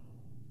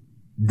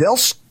 they'll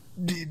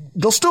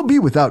still be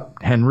without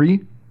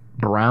Henry,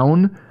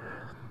 Brown,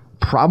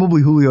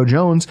 probably Julio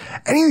Jones,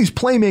 any of these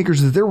playmakers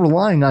that they're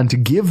relying on to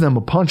give them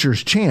a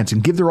puncher's chance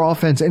and give their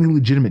offense any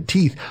legitimate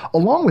teeth,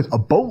 along with a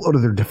boatload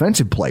of their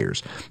defensive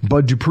players.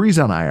 Bud Dupree's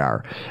on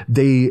IR.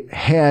 They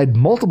had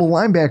multiple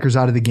linebackers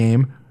out of the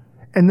game,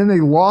 and then they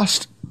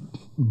lost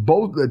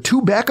both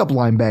 2 backup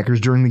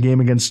linebackers during the game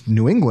against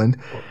New England.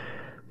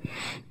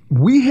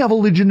 We have a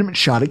legitimate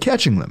shot at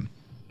catching them.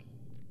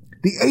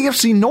 The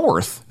AFC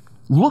North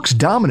looks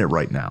dominant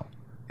right now.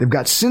 They've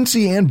got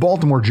Cincy and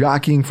Baltimore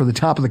jockeying for the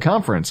top of the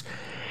conference,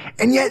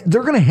 and yet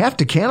they're going to have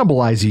to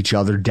cannibalize each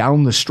other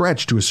down the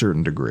stretch to a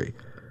certain degree.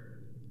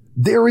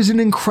 There is an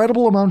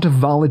incredible amount of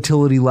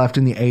volatility left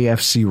in the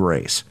AFC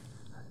race.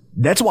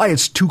 That's why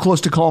it's too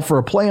close to call for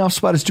a playoff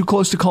spot. It's too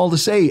close to call to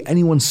say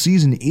anyone's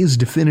season is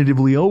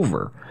definitively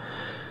over.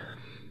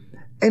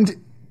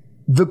 And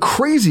the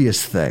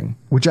craziest thing,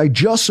 which I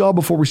just saw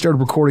before we started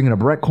recording in a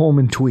Brett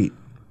Coleman tweet,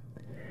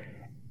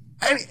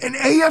 an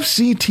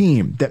AFC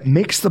team that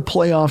makes the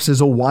playoffs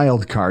as a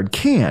wild card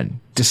can,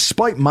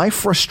 despite my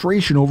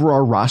frustration over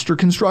our roster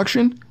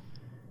construction,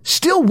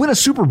 still win a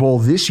Super Bowl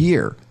this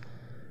year.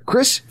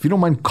 Chris, if you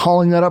don't mind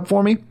calling that up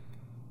for me.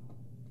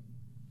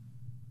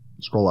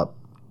 Scroll up.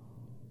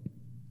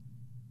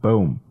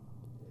 Boom.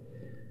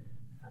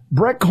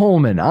 Brett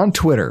Coleman on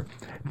Twitter.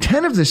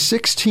 10 of the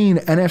 16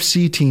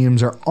 NFC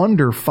teams are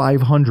under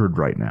 500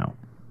 right now.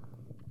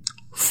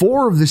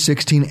 4 of the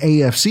 16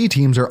 AFC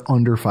teams are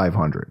under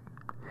 500.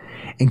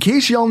 In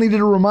case y'all needed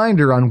a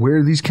reminder on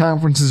where these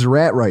conferences are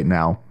at right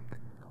now,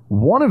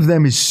 one of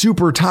them is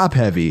super top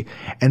heavy,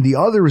 and the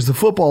other is the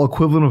football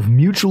equivalent of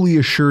mutually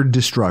assured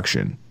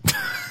destruction.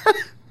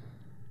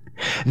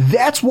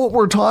 That's what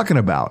we're talking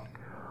about.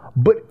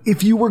 But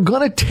if you were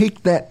going to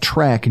take that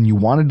track and you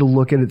wanted to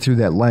look at it through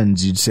that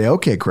lens, you'd say,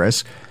 okay,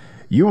 Chris,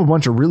 you have a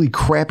bunch of really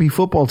crappy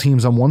football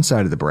teams on one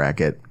side of the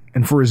bracket,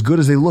 and for as good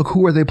as they look,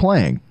 who are they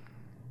playing?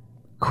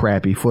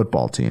 Crappy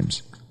football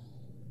teams.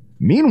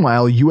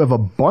 Meanwhile, you have a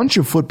bunch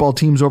of football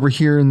teams over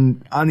here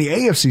on the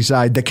AFC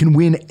side that can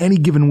win any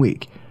given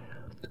week.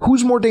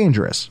 Who's more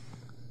dangerous?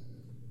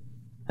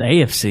 The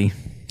AFC.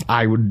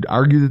 I would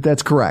argue that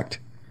that's correct.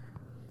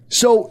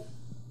 So,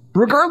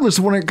 regardless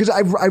of because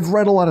I've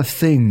read a lot of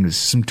things,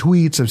 some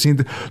tweets, I've seen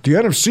the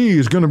NFC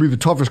is going to be the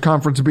toughest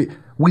conference to beat.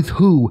 With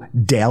who?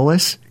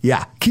 Dallas?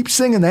 Yeah, keep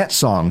singing that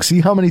song.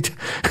 See how many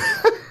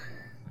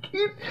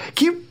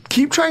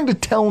keep trying to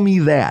tell me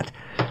that.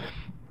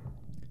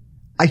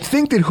 I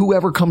think that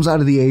whoever comes out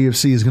of the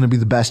AFC is going to be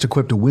the best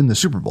equipped to win the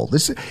Super Bowl.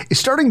 This is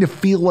starting to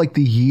feel like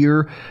the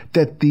year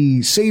that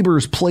the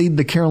Sabres played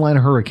the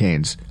Carolina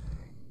Hurricanes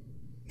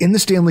in the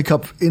Stanley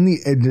Cup, in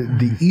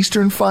the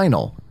Eastern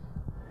Final.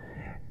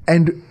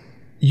 And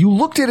you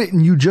looked at it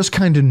and you just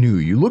kind of knew.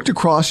 You looked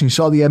across and you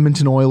saw the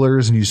Edmonton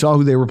Oilers and you saw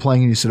who they were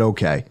playing and you said,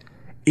 okay,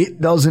 it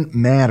doesn't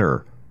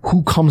matter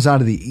who comes out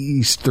of the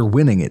East. They're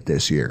winning it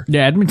this year.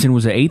 Yeah, Edmonton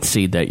was an 8th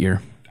seed that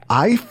year.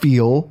 I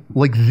feel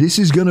like this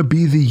is going to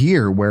be the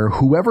year where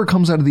whoever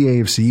comes out of the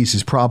AFC East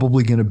is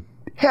probably going to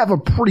have a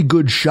pretty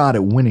good shot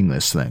at winning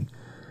this thing.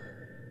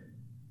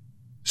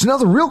 So now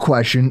the real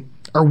question,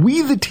 are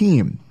we the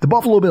team, the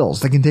Buffalo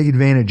Bills, that can take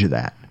advantage of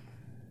that?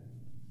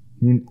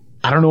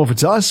 I don't know if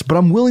it's us, but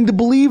I'm willing to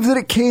believe that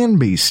it can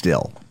be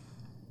still.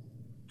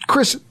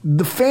 Chris,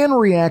 the fan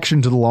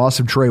reaction to the loss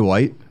of Trey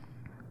White,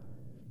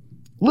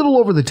 little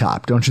over the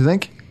top, don't you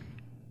think?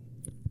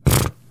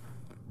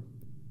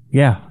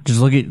 Yeah, just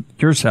look at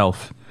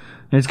yourself.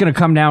 And it's going to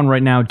come down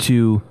right now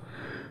to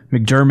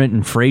McDermott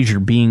and Frazier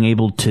being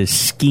able to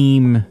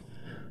scheme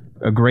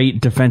a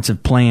great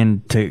defensive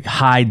plan to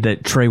hide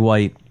that Trey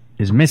White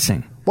is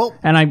missing. Well,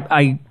 and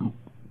I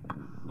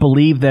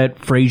believe that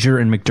Frazier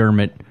and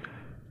McDermott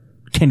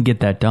can get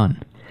that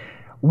done.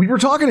 We were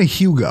talking to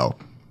Hugo,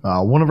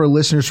 one of our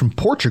listeners from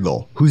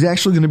Portugal, who's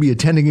actually going to be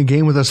attending a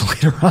game with us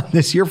later on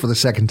this year for the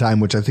second time,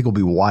 which I think will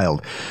be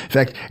wild. In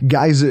fact,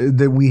 guys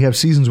that we have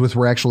seasons with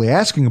were actually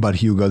asking about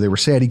Hugo. They were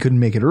sad he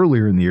couldn't make it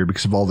earlier in the year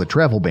because of all the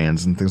travel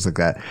bans and things like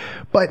that.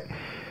 But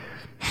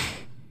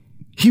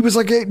he was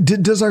like, hey,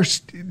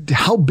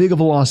 how big of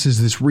a loss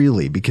is this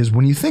really? Because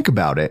when you think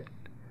about it,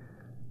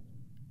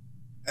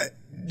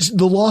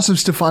 the loss of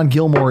Stephon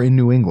Gilmore in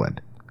New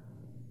England,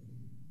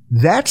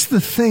 that's the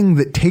thing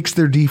that takes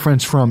their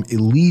defense from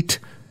elite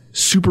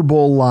Super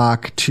Bowl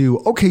lock to,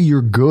 okay,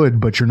 you're good,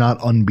 but you're not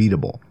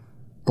unbeatable.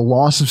 The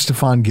loss of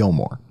Stephon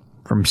Gilmore.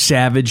 From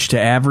savage to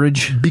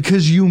average?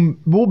 Because you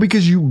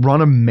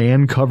run a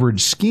man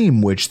coverage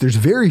scheme, which there's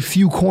very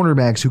few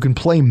cornerbacks who can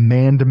play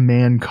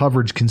man-to-man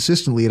coverage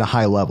consistently at a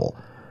high level.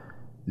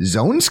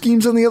 Zone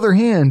schemes, on the other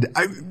hand,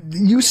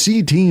 you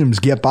see teams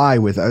get by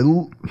with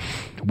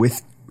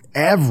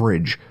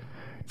average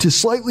to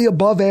slightly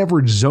above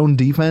average zone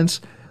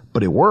defense,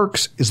 but it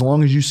works as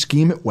long as you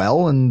scheme it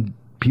well and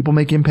people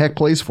make impact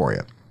plays for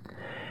you.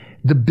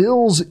 The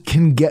Bills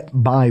can get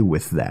by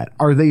with that.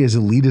 Are they as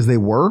elite as they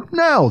were?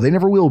 No, they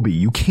never will be.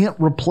 You can't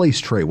replace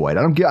Trey White.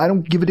 I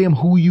don't give a damn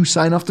who you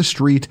sign off the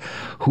street,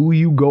 who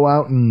you go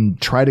out and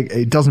try to.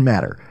 It doesn't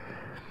matter.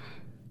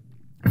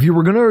 If you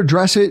were going to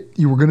address it,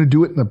 you were going to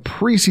do it in the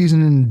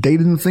preseason, and they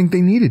didn't think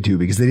they needed to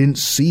because they didn't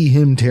see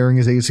him tearing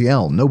his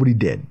ACL. Nobody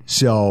did.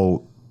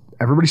 So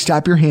everybody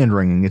stop your hand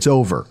wringing. It's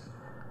over.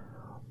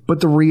 But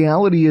the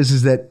reality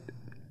is that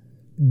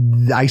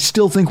I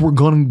still think we're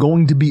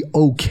going to be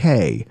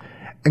okay.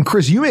 And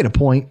Chris, you made a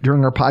point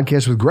during our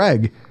podcast with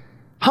Greg.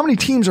 How many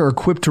teams are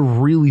equipped to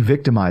really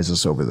victimize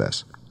us over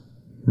this?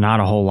 Not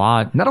a whole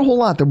lot. Not a whole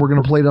lot that we're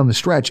going to play down the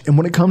stretch. And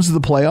when it comes to the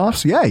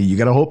playoffs, yeah, you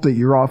got to hope that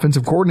your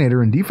offensive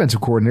coordinator and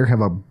defensive coordinator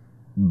have a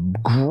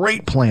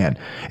great plan.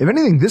 If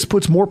anything, this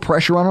puts more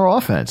pressure on our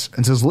offense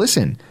and says,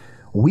 listen,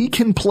 we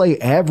can play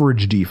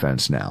average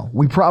defense now.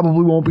 We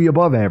probably won't be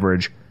above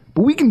average,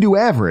 but we can do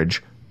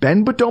average.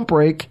 Bend but don't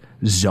break.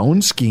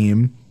 Zone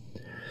scheme.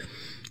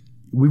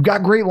 We've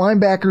got great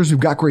linebackers. We've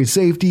got great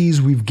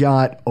safeties. We've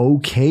got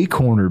okay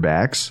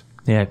cornerbacks.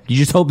 Yeah, you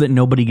just hope that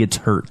nobody gets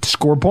hurt.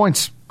 Score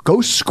points.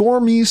 Go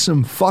score me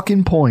some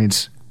fucking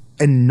points,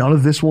 and none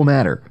of this will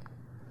matter.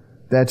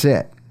 That's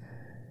it.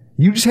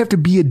 You just have to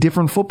be a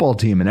different football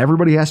team, and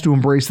everybody has to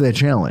embrace that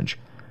challenge.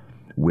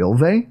 Will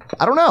they?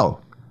 I don't know.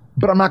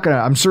 But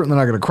I'm certainly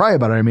not gonna cry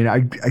about it. I mean,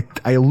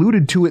 I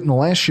alluded to it in the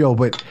last show,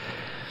 but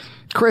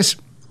Chris,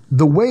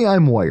 the way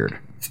I'm wired,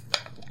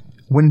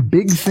 when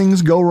big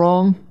things go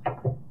wrong,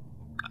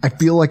 I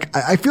feel like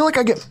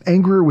I get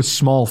angrier with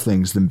small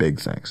things than big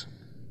things.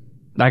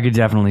 I could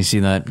definitely see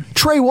that.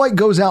 Trey White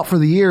goes out for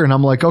the year, and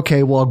I'm like,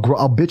 okay, well,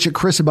 I'll bitch at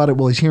Chris about it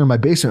while he's here in my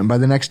basement. And by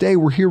the next day,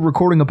 we're here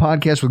recording a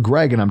podcast with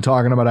Greg, and I'm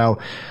talking about how,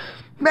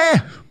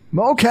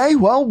 okay,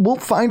 well, we'll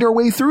find our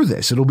way through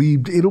this. It'll be,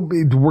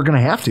 we're going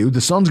to have to.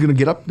 The sun's going to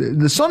get up.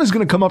 The sun is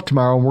going to come up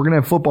tomorrow, and we're going to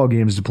have football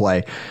games to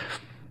play.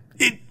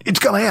 It's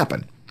going to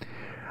happen.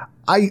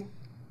 I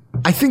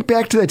think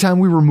back to that time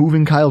we were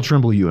moving Kyle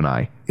Trimble, you and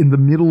I, in the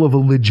middle of a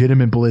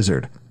legitimate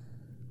blizzard.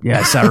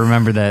 Yes, I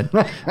remember that.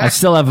 I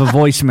still have a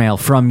voicemail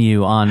from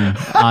you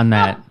on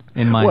that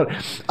in my.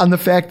 What? On the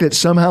fact that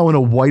somehow in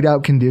a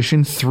whiteout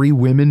condition, 3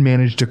 women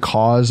managed to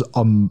cause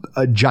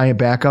a giant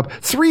backup.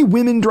 3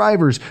 women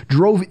drivers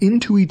drove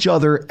into each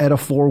other at a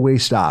 4-way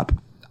stop.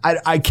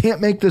 I can't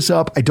make this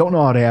up. I don't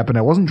know how it happened.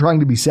 I wasn't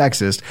trying to be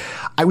sexist.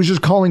 I was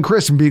just calling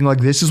Chris and being like,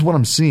 this is what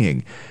I'm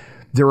seeing.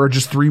 There are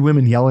just 3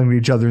 women yelling at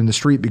each other in the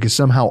street because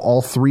somehow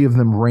all 3 of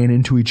them ran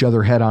into each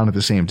other head on at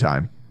the same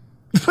time.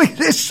 Like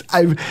this,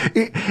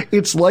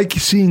 it's like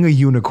seeing a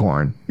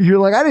unicorn. You're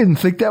like, I didn't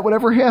think that would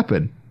ever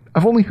happen.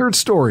 I've only heard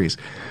stories.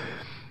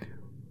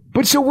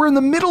 But so we're in the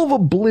middle of a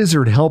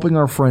blizzard helping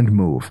our friend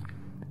move.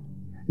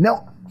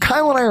 Now,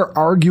 Kyle and I are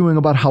arguing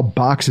about how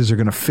boxes are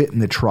going to fit in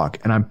the truck,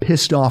 and I'm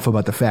pissed off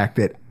about the fact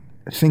that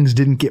things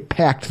didn't get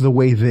packed the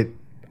way that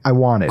I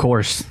wanted. Of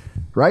course.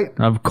 Right?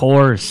 Of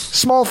course.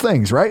 Small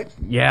things, right?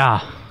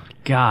 Yeah.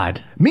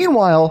 God.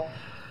 Meanwhile,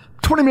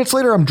 20 minutes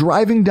later, I'm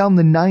driving down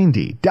the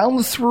 90, down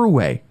the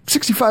thruway,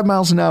 65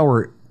 miles an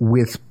hour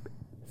with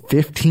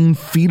 15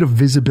 feet of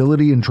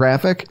visibility in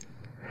traffic.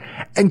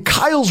 And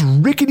Kyle's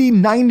rickety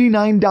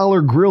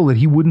 $99 grill that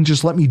he wouldn't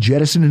just let me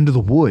jettison into the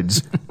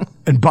woods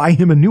and buy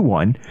him a new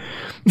one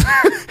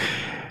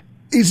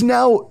is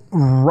now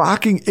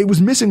rocking. It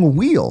was missing a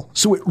wheel.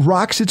 So it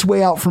rocks its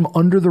way out from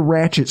under the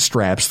ratchet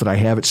straps that I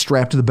have it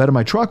strapped to the bed of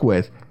my truck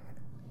with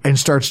and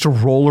starts to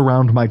roll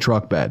around my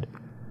truck bed.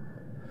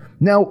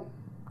 Now,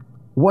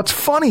 what's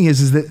funny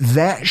is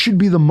that should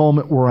be the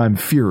moment where I'm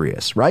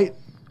furious, right?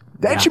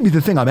 That should be the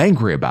thing I'm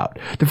angry about.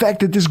 The fact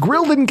that this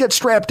grill didn't get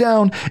strapped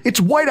down. It's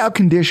whiteout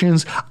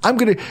conditions.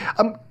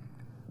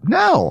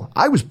 No,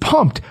 I was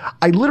pumped.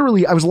 I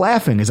was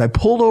laughing as I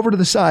pulled over to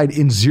the side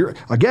in zero,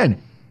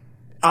 again,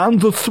 on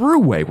the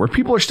thruway where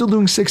people are still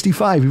doing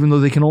 65, even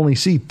though they can only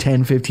see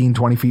 10, 15,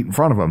 20 feet in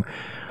front of them.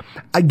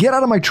 I get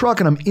out of my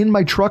truck and I'm in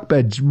my truck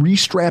bed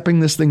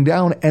restrapping this thing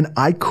down, and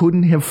I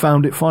couldn't have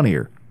found it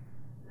funnier.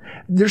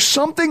 There's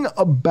something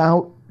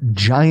about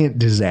giant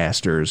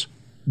disasters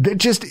that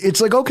just,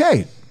 it's like,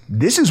 okay,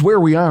 this is where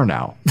we are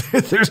now.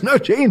 There's no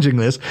changing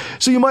this.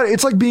 So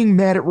it's like being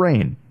mad at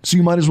rain. So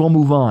you might as well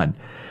move on.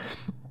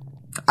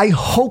 I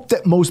hope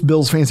that most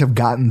Bills fans have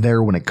gotten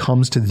there when it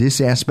comes to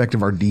this aspect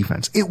of our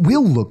defense. It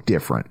will look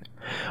different.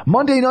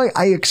 Monday night,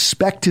 I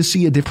expect to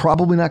see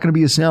probably not going to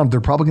be a sound.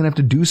 They're probably going to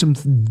have to do some.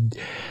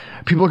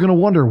 People are going to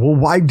wonder, well,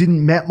 why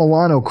didn't Matt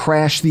Milano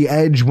crash the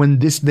edge when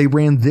they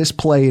ran this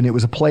play and it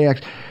was a play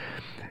action?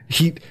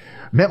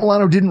 Matt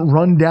Milano didn't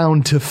run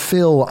down to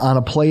Phil on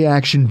a play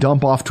action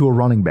dump off to a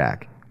running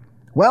back.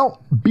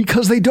 Well,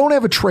 because they don't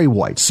have a Trey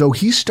White, so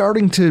he's got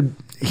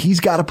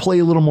to play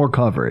a little more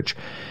coverage.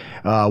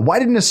 Why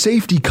didn't a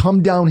safety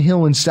come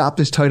downhill and stop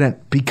this tight end?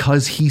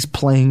 Because he's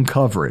playing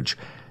coverage.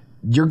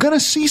 You're going to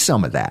see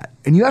some of that,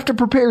 and you have to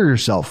prepare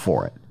yourself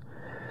for it.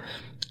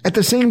 At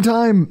the same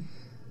time,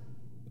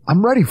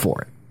 I'm ready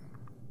for it.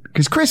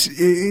 Because, Chris,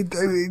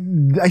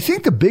 I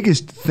think the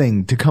biggest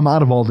thing to come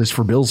out of all this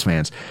for Bills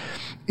fans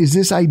is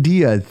this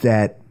idea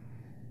that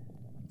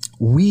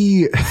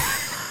we,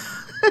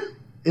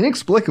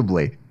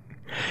 inexplicably,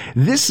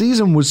 this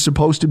season was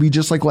supposed to be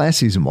just like last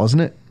season,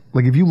 wasn't it?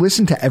 Like, if you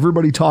listen to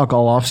everybody talk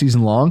all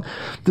offseason long,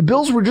 the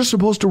Bills were just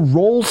supposed to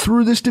roll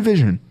through this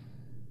division.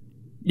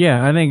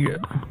 Yeah, I think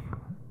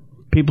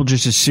people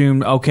just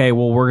assumed, okay,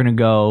 well, we're going to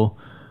go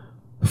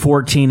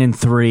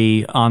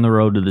 14-3 on the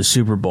road to the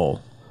Super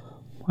Bowl.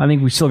 I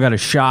think we still got a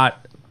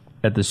shot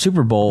at the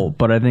Super Bowl,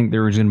 but I think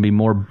there was going to be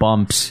more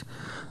bumps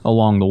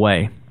along the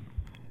way.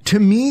 To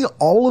me,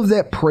 all of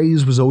that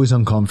praise was always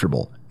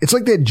uncomfortable. It's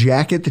like that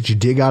jacket that you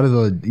dig out of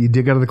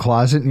the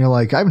closet, and you're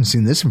like, I haven't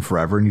seen this in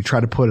forever, and you try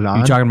to put it on.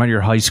 You talking about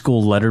your high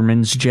school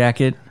Letterman's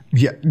jacket?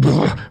 Yeah,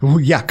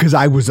 yeah, because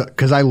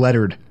I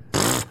lettered.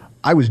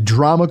 I was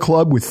drama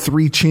club with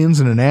 3 chins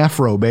and an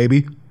afro,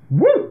 baby.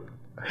 Woo!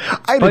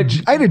 I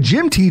had a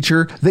gym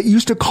teacher that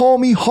used to call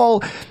me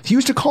Hall. He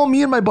used to call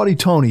me and my buddy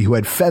Tony, who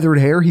had feathered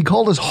hair. He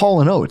called us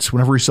Hall and Oates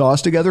whenever he saw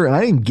us together, and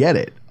I didn't get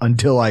it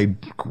until I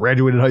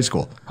graduated high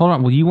school. Hold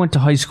on. Well, you went to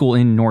high school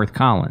in North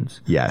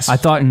Collins. Yes. I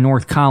thought in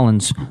North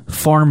Collins,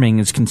 farming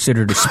is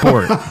considered a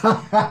sport.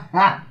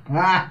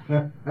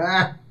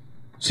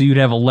 So you'd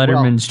have a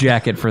Letterman's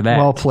jacket for that.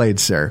 Well played,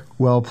 sir.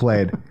 Well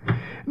played.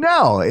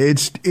 No,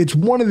 it's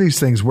one of these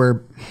things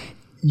where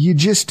you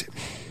just,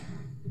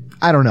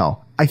 I don't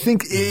know. I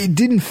think it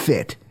didn't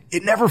fit.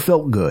 It never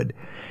felt good.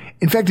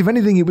 In fact, if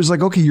anything, it was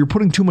like, okay, you're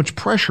putting too much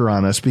pressure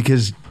on us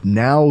because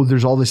now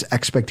there's all this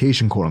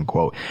expectation, quote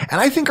unquote. And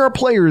I think our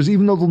players,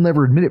 even though they'll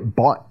never admit it,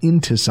 bought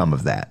into some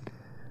of that.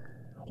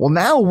 Well,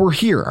 now we're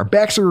here. Our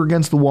backs are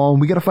against the wall, and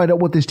we got to find out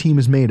what this team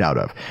is made out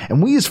of.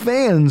 And we as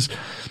fans,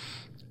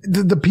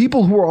 the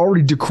people who are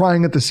already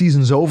decrying that the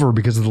season's over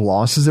because of the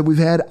losses that we've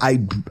had, I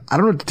don't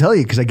know what to tell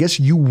you, because I guess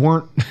you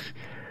weren't.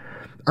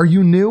 Are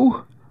you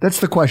new?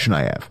 That's the question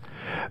I have.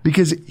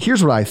 Because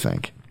here's what I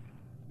think.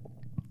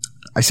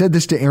 I said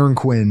this to Aaron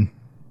Quinn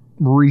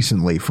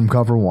recently from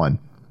Cover One.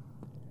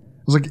 I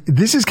was like,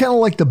 this is kind of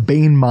like the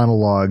Bane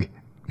monologue,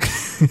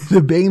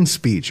 the Bane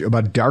speech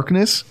about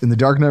darkness in The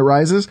Dark Knight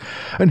Rises.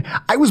 And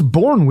I was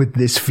born with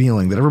this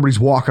feeling that everybody's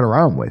walking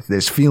around with,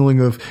 this feeling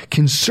of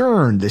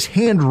concern, this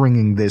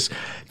hand-wringing, this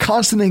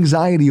constant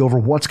anxiety over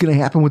what's going to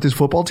happen with this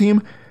football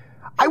team.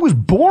 I was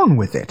born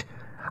with it.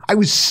 I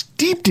was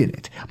steeped in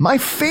it. My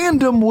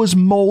fandom was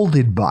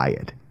molded by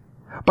it.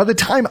 By the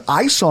time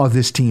I saw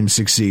this team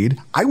succeed,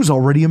 I was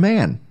already a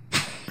man.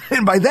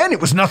 And by then,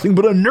 it was nothing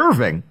but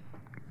unnerving.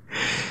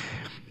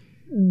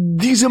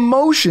 These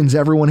emotions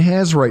everyone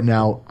has right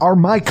now are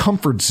my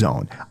comfort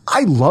zone.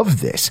 I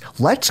love this.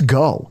 Let's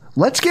go.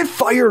 Let's get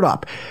fired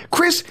up.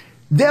 Chris,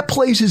 that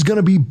place is going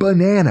to be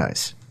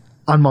bananas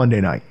on Monday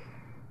night.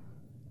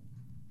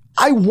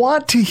 I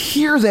want to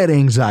hear that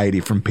anxiety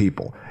from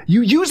people.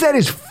 You use that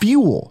as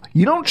fuel.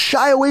 You don't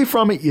shy away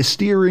from it. You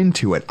steer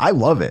into it. I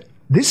love it.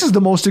 This is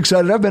the most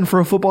excited I've been for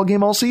a football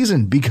game all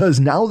season because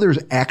now there's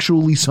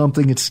actually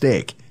something at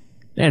stake.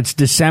 It's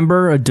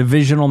December, a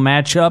divisional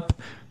matchup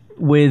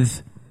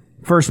with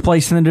first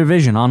place in the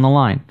division on the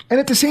line. And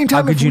at the same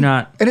time, how could you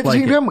not? And at the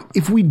same time,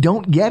 if we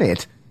don't get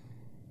it,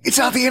 it's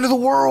not the end of the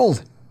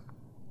world.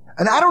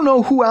 And I don't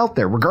know who out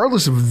there,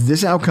 regardless of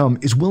this outcome,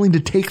 is willing to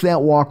take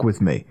that walk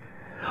with me.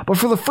 But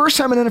for the first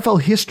time in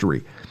NFL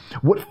history,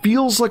 what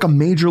feels like a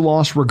major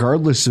loss,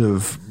 regardless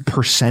of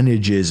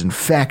percentages and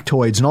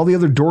factoids and all the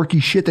other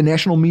dorky shit the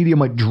national media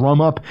might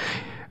drum up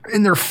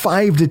in their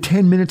 5 to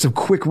 10 minutes of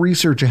quick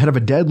research ahead of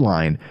a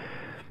deadline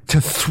to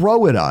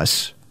throw at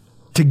us,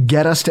 to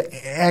get us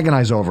to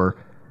agonize over,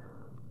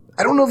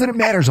 I don't know that it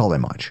matters all that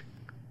much.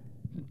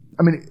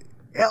 I mean,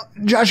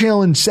 Josh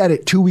Allen said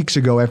it 2 weeks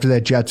ago after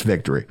that Jets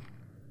victory.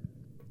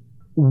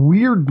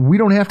 We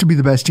don't have to be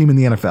the best team in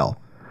the NFL.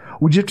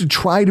 We just have to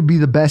try to be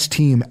the best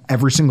team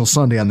every single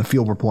Sunday on the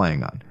field we're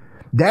playing on.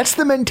 That's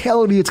the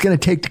mentality it's going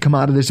to take to come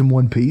out of this in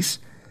one piece.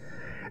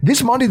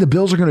 This Monday, the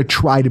Bills are going to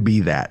try to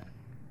be that.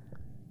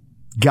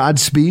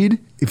 Godspeed.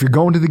 If you're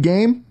going to the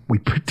game, we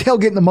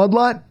tailgate in the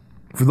mudlot.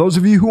 For those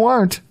of you who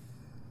aren't,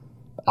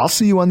 I'll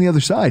see you on the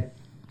other side.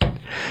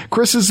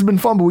 Chris, this has been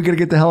fun, but we got to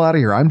get the hell out of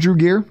here. I'm Drew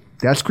Gear.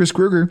 That's Chris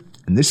Kruger.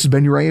 And this has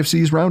been your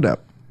AFC's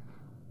Roundup.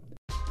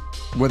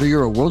 Whether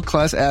you're a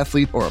world-class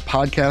athlete or a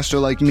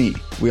podcaster like me,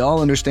 we all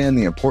understand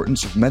the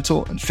importance of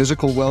mental and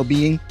physical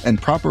well-being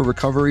and proper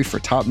recovery for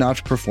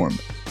top-notch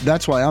performance.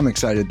 That's why I'm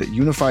excited that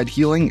Unified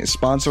Healing is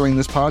sponsoring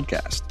this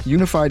podcast.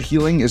 Unified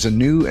Healing is a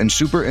new and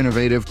super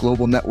innovative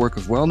global network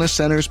of wellness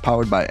centers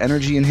powered by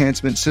Energy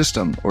Enhancement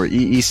System, or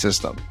EE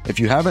System. If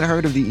you haven't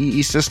heard of the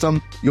EE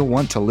System, you'll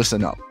want to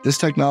listen up. This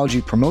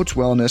technology promotes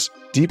wellness,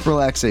 deep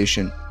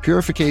relaxation,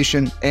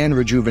 purification, and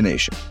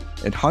rejuvenation.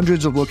 In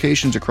hundreds of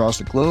locations across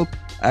the globe,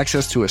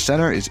 access to a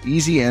center is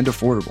easy and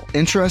affordable.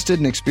 Interested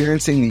in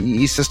experiencing the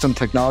EE System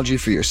technology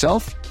for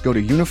yourself? Go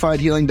to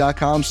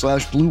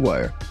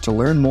unifiedhealing.com/bluewire to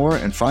learn more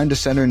and find a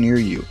center near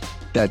you.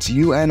 That's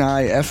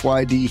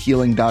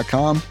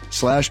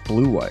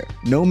unifydhealing.com/Blue Wire.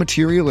 No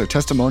material or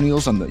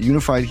testimonials on the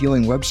Unified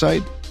Healing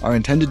website are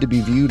intended to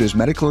be viewed as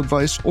medical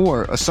advice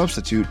or a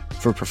substitute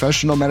for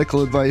professional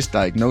medical advice,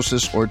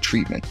 diagnosis, or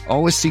treatment.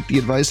 Always seek the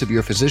advice of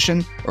your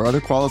physician or other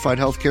qualified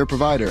healthcare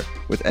provider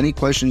with any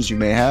questions you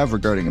may have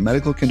regarding a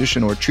medical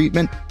condition or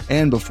treatment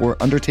and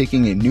before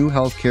undertaking a new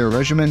healthcare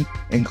regimen,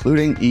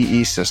 including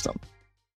EE system.